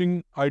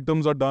finishing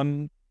items are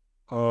done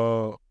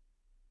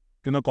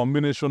in a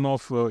combination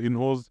of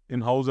in-house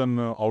and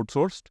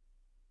outsourced.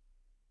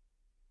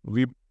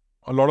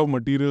 A lot of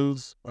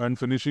materials and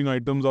finishing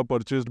items are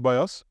purchased by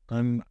us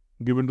and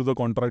given to the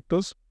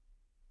contractors.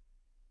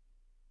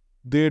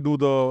 They do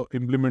the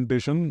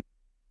implementation,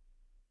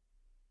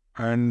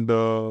 and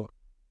so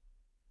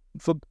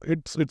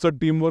it's a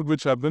teamwork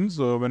which happens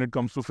when it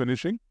comes to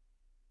finishing.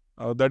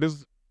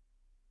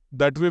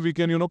 That way we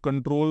can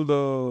control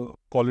the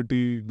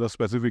quality, the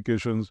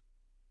specifications.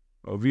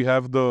 We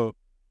have the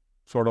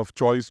sort of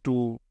choice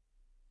to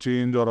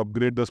change or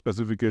upgrade the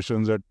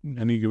specifications at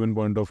any given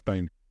point of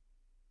time.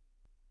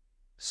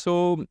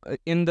 So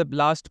in the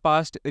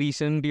past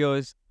recent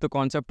years, the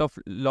concept of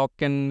lock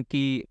and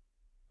key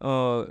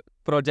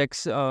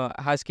projects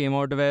has came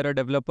out, where a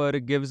developer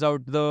gives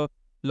out the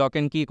lock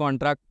and key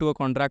contract to a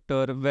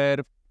contractor, where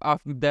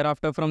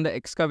thereafter from the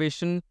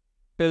excavation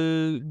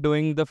till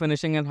doing the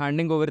finishing and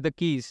handing over the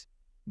keys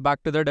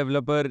back to the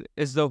developer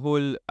is the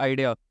whole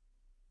idea.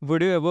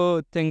 Would you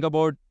ever think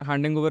about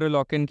handing over a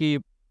lock and key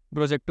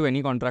project to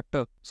any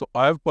contractor? So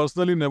I have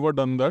personally never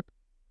done that,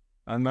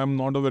 and I'm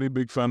not a very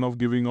big fan of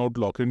giving out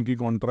lock and key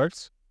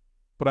contracts,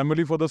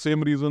 primarily for the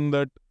same reason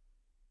that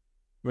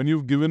when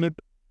you've given it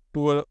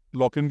to a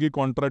lock and key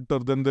contractor,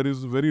 then there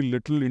is very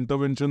little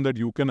intervention that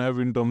you can have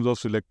in terms of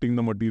selecting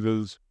the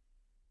materials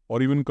or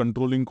even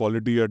controlling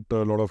quality at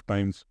a lot of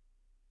times.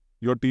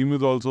 Your team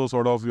is also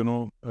sort of,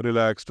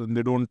 relaxed, and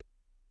they don't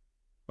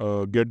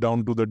get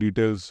down to the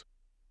details.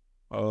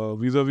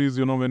 Vis-a-vis,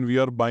 when we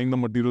are buying the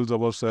materials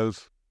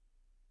ourselves,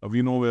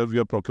 we know where we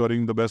are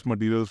procuring the best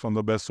materials from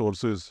the best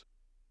sources.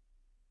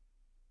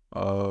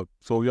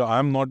 So yeah,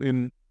 I'm not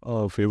in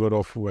favor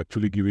of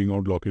actually giving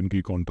out lock and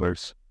key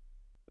contracts.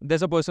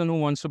 There's a person who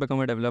wants to become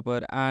a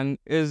developer and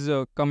is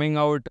coming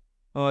out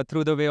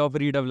through the way of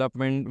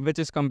redevelopment, which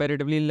is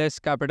comparatively less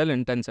capital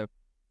intensive.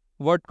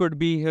 What could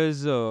be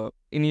his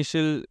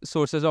initial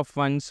sources of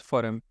funds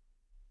for him?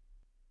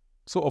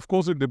 So of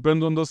course it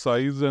depends on the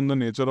size and the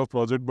nature of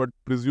project, but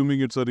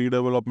presuming it's a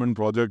redevelopment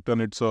project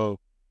and it's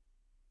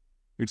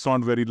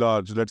not very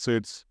large, let's say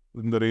it's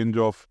in the range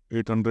of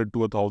 800 to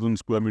 1,000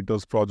 square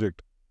meters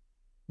project,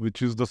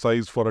 which is the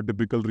size for a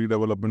typical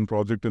redevelopment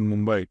project in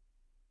Mumbai.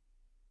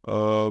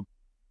 The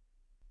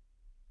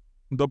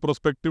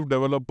prospective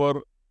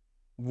developer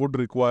would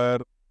require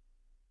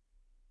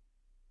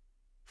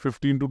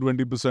 15 to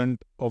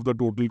 20% of the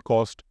total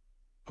cost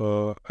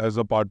as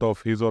a part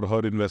of his or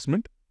her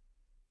investment.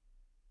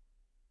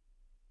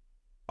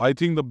 I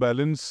think the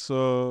balance,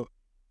 the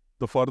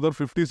further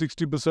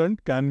 50-60%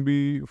 can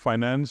be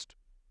financed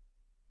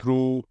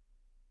through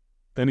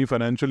any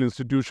financial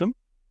institution,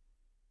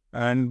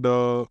 and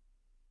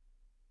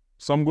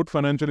some good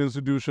financial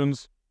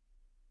institutions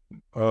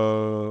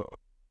do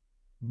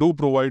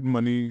provide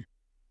money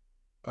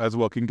as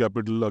working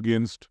capital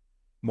against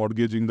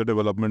mortgaging the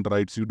development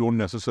rights, you don't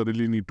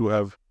necessarily need to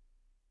have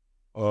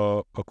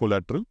a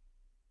collateral.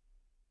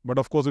 But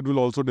of course, it will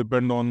also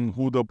depend on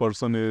who the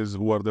person is,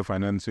 who are they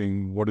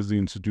financing, what is the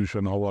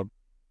institution,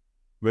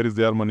 where is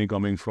their money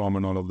coming from,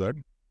 and all of that.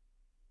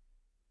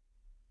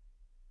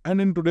 And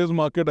in today's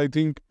market, I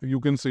think you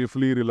can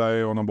safely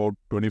rely on about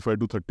 25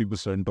 to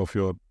 30% of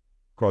your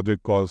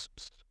project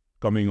costs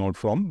coming out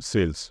from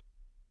sales.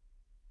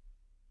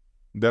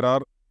 There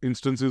are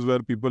instances where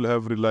people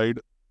have relied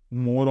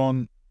more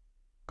on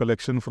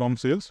collection from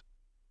sales.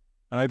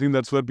 And I think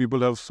that's where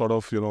people have sort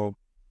of,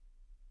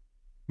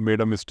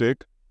 made a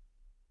mistake.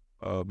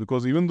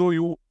 Because even though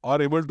you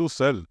are able to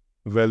sell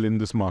well in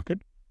this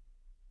market,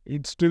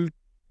 it still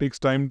takes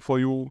time for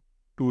you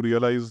to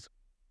realize,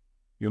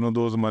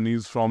 those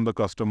monies from the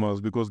customers,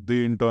 because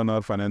they in turn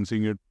are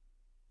financing it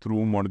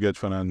through mortgage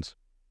finance.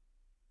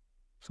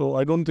 So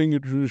I don't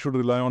think you should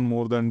rely on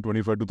more than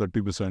 25 to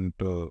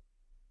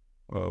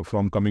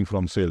 30% coming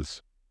from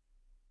sales.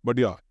 But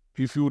yeah,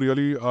 if you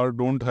really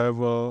don't have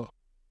a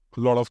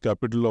lot of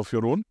capital of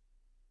your own,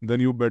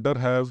 then you better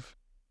have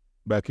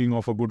backing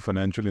of a good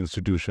financial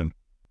institution.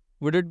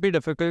 Would it be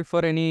difficult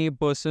for any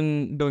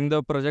person doing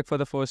the project for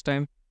the first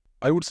time?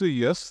 I would say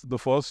yes. The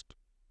first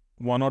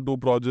 1 or 2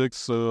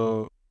 projects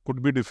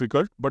could be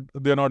difficult, but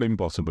they're not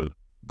impossible.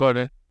 Got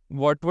it.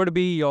 What would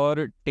be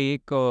your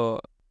take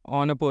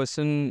on a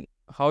person?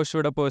 How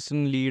should a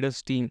person lead a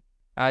team?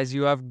 As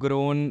you have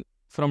grown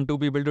from 2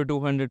 people to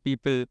 200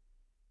 people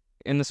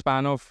in the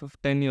span of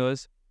 10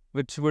 years,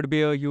 which would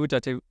be a huge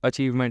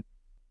achievement.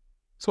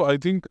 So I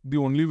think the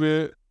only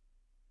way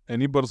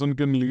any person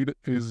can lead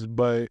is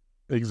by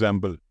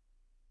example.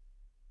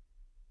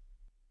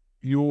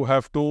 You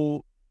have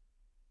to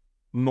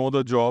know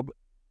the job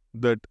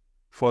that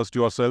first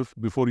yourself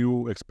before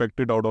you expect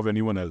it out of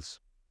anyone else.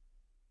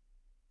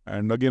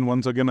 And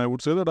once again, I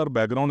would say that our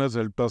background has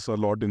helped us a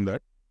lot in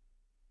that.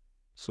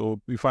 So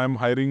if I'm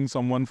hiring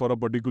someone for a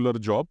particular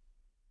job,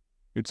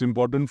 it's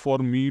important for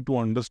me to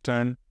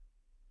understand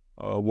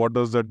what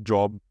does that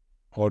job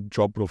or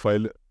job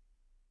profile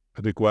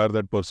require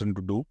that person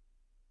to do,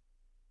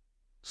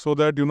 so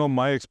that,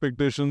 my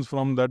expectations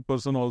from that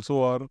person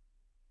also are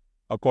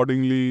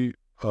accordingly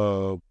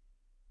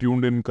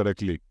tuned in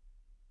correctly.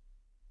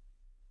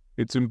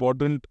 It's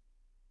important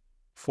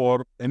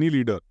for any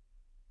leader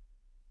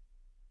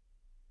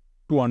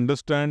to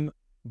understand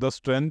the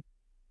strength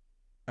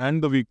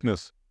and the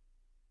weakness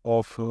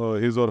of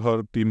his or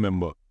her team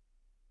member.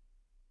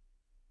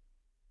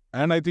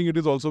 And I think it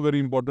is also very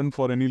important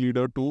for any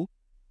leader to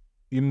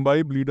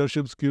imbibe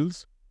leadership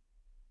skills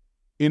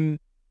in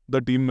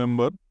the team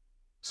member,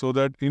 so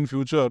that in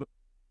future,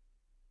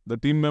 the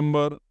team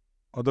member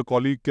or the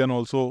colleague can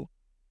also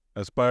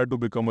aspire to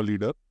become a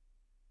leader,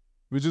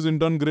 which is in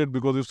turn great,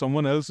 because if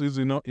someone else is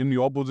in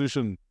your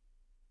position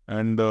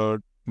and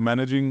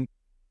managing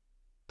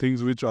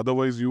things which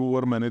otherwise you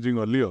were managing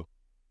earlier,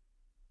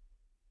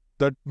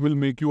 that will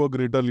make you a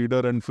greater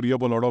leader and free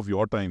up a lot of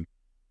your time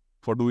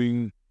for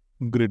doing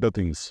greater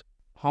things.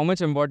 How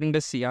much important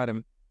is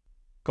CRM?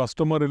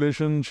 Customer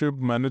relationship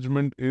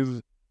management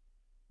is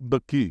the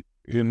key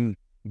in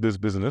this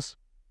business,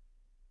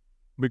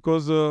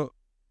 because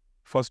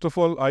first of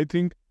all, I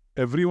think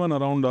everyone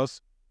around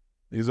us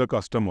is a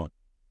customer.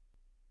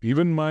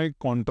 Even my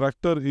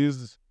contractor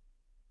is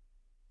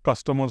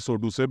customer, so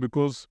to say,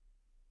 because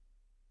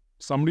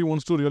somebody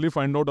wants to really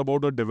find out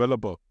about a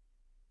developer.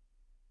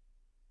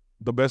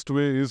 The best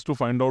way is to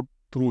find out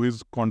through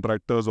his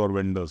contractors or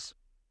vendors.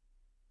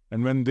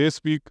 And when they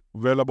speak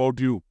well about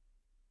you,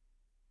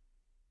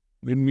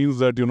 it means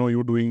that,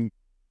 you're doing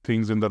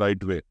things in the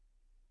right way.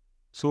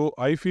 So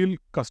I feel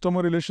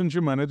customer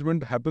relationship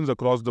management happens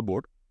across the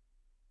board.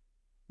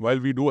 While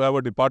we do have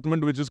a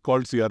department which is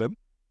called CRM,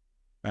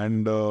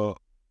 and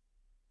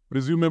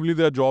presumably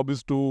their job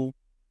is to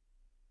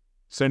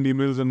send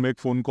emails and make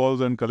phone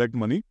calls and collect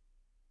money.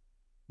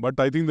 But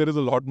I think there is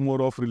a lot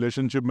more of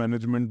relationship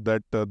management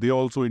that they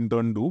also in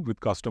turn do with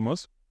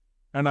customers.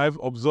 And I've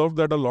observed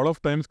that a lot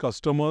of times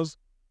customers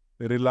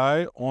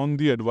rely on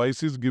the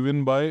advices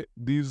given by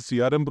these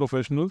CRM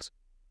professionals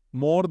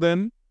more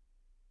than,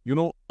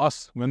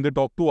 us. When they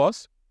talk to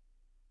us,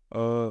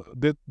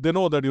 they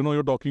know that,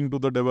 you're talking to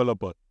the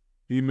developer.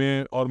 He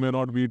may or may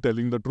not be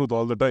telling the truth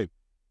all the time.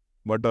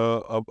 But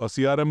a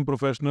CRM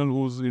professional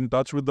who's in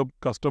touch with the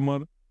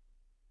customer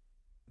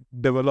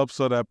develops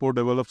a rapport,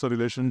 develops a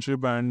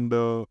relationship,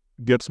 and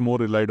gets more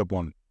relied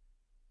upon.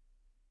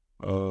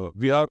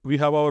 We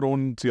have our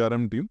own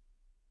CRM team,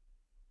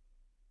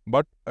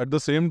 but at the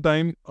same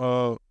time,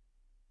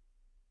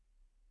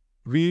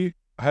 we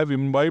have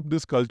imbibed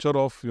this culture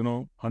of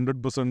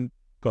 100%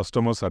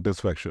 customer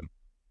satisfaction,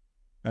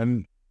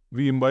 and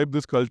we imbibe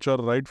this culture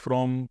right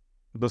from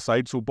the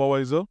site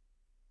supervisor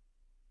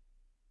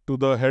to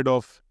the head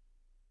of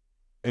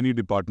any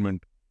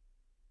department,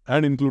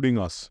 and including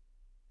us.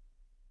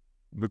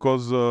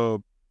 Because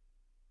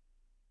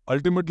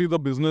ultimately the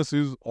business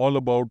is all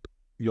about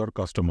your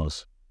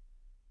customers.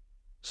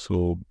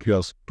 So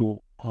yes, to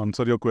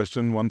answer your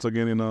question once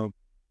again in a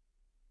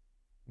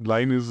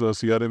line is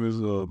CRM is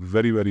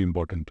very, very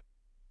important.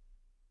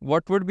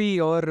 What would be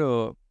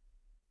your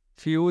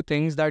few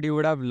things that you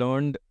would have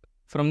learned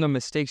from the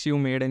mistakes you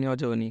made in your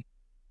journey?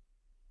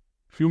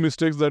 Few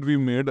mistakes that we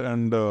made,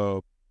 and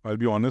I'll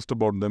be honest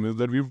about them, is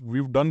that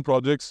we've done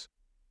projects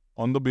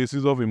on the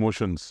basis of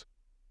emotions.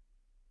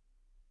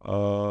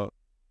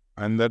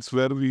 And that's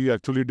where we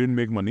actually didn't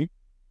make money.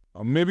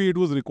 Maybe it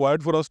was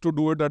required for us to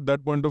do it at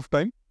that point of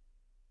time.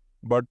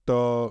 But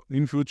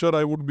in future,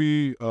 I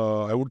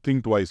would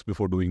think twice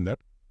before doing that.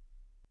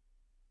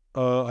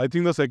 I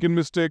think the second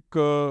mistake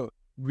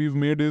we've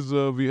made is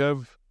we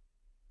have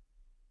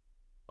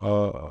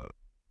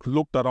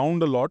looked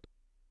around a lot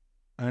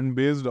and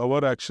based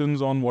our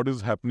actions on what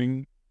is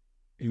happening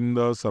in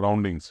the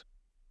surroundings,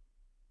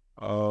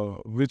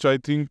 which I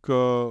think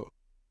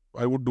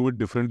I would do it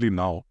differently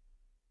now.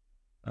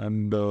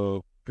 And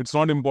it's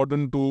not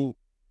important to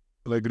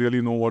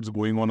really know what's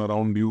going on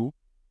around you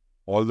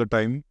all the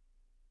time,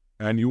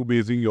 and you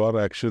basing your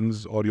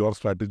actions or your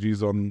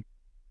strategies on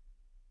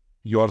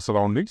your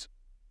surroundings.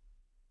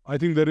 I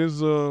think there is,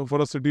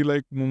 for a city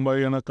like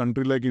Mumbai and a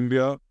country like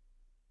India,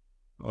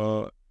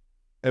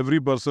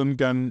 every person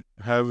can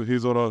have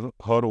his or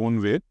her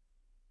own way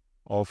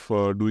of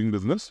doing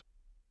business.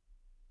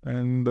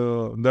 And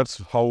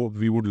that's how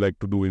we would like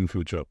to do in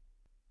future.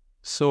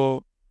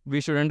 So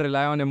we shouldn't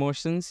rely on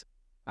emotions,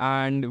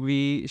 and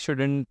we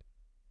shouldn't...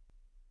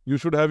 You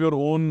should have your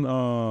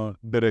own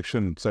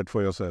direction set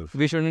for yourself.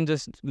 We shouldn't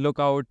just look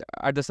out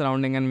at the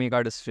surrounding and make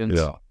our decisions.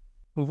 Yeah.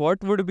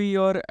 What would be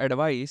your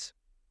advice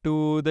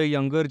to the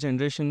younger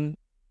generation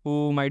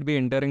who might be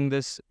entering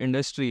this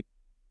industry?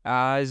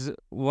 As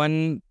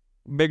one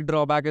big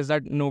drawback is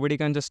that nobody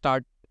can just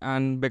start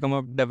and become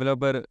a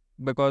developer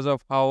because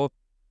of how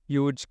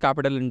huge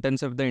capital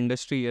intensive the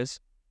industry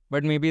is.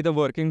 But maybe the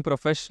working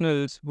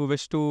professionals who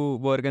wish to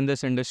work in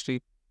this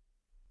industry.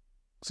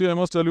 See, I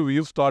must tell you,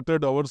 we've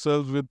started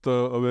ourselves with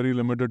a very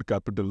limited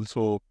capital.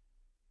 So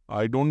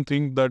I don't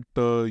think that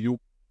you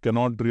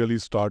cannot really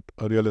start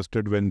a real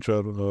estate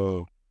venture.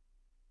 You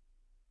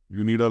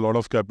need a lot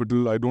of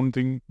capital. I don't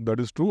think that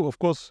is true. Of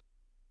course,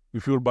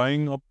 if you're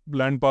buying a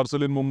land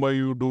parcel in Mumbai,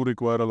 you do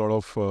require a lot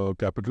of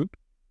capital.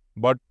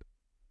 But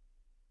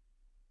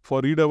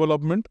for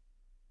redevelopment,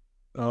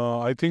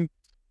 I think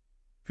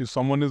if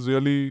someone is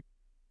really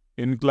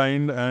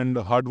inclined and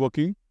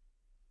hardworking,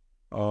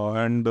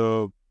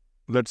 and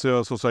let's say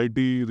a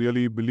society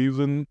really believes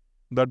in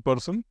that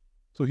person,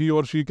 so he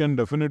or she can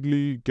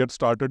definitely get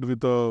started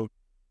with a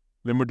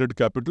limited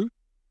capital.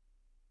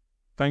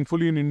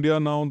 Thankfully, in India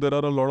now, there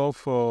are a lot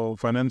of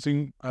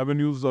financing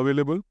avenues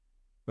available.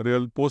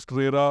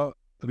 Post-RERA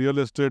real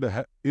estate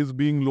is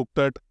being looked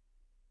at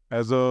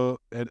as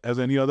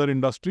any other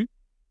industry.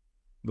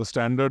 The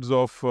standards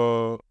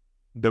of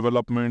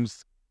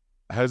developments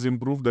has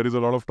improved. There is a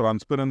lot of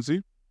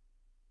transparency.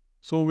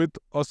 So with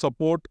a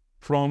support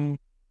from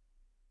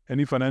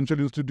any financial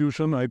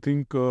institution, I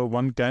think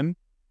one can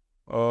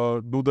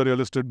do the real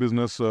estate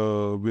business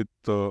with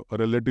a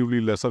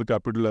relatively lesser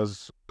capital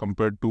as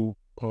compared to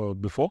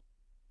before.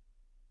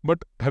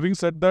 But having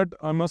said that,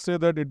 I must say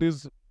that it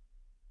is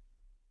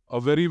a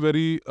very,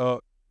 very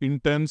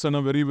intense and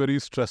a very, very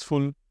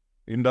stressful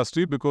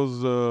industry,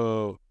 because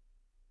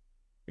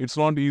it's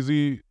not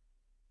easy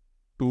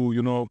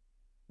to,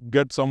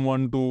 get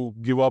someone to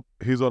give up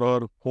his or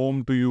her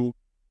home to you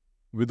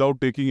without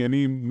taking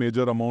any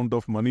major amount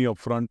of money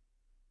upfront,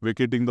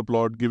 vacating the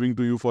plot, giving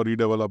to you for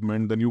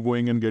redevelopment, then you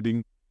going and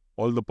getting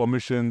all the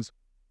permissions,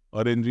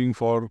 arranging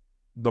for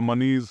the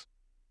monies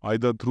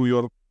either through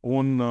your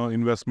own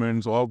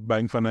investments or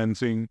bank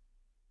financing,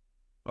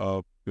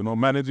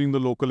 managing the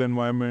local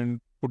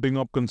environment, putting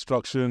up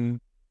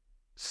construction,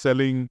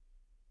 selling,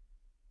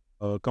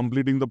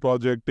 completing the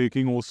project,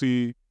 taking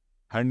OC,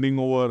 handing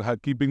over,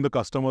 keeping the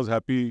customers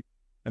happy,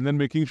 and then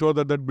making sure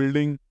that that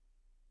building,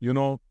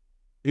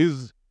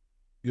 is,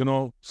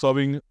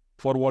 serving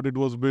for what it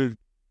was built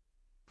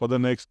for the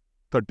next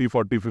 30,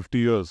 40, 50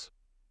 years.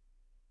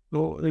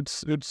 So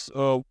it's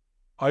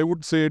I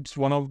would say it's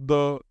one of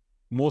the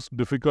most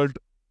difficult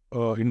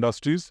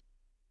industries.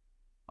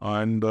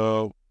 And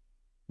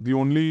the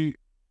only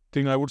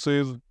thing I would say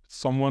is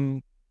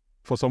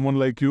for someone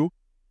like you,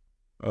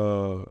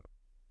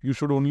 you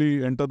should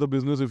only enter the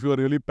business if you are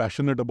really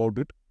passionate about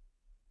it.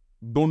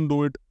 Don't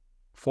do it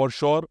for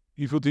sure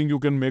if you think you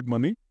can make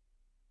money.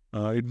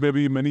 It may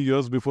be many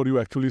years before you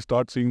actually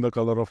start seeing the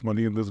color of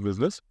money in this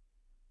business.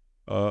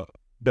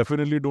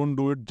 Definitely don't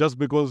do it just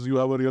because you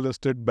have a real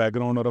estate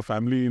background or a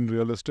family in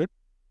real estate.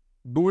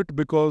 Do it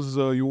because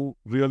you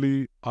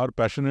really are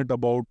passionate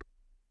about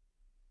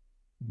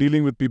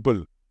dealing with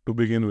people to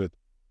begin with.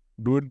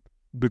 Do it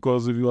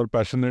because if you are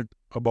passionate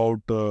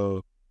about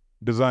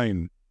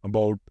design,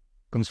 about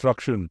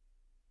construction,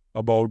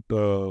 about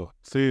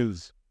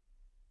sales,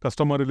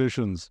 customer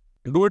relations.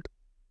 Do it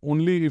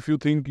only if you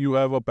think you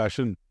have a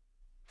passion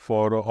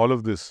for all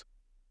of this.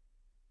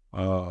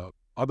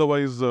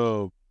 Otherwise,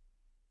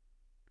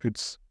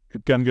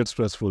 it can get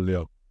stressful.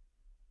 Yeah.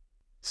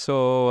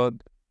 So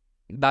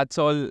that's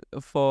all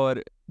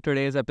for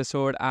today's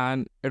episode,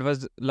 and it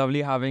was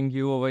lovely having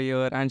you over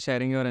here and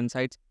sharing your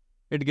insights.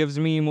 It gives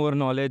me more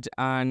knowledge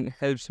and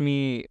helps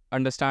me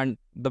understand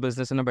the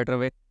business in a better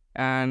way.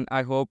 And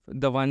I hope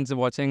the ones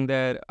watching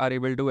there are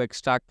able to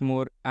extract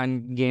more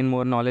and gain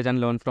more knowledge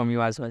and learn from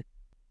you as well.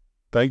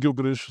 Thank you,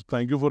 Krish.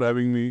 Thank you for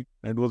having me.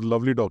 It was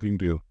lovely talking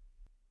to you.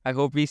 I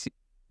hope we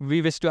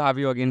wish to have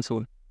you again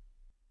soon.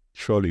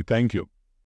 Surely. Thank you.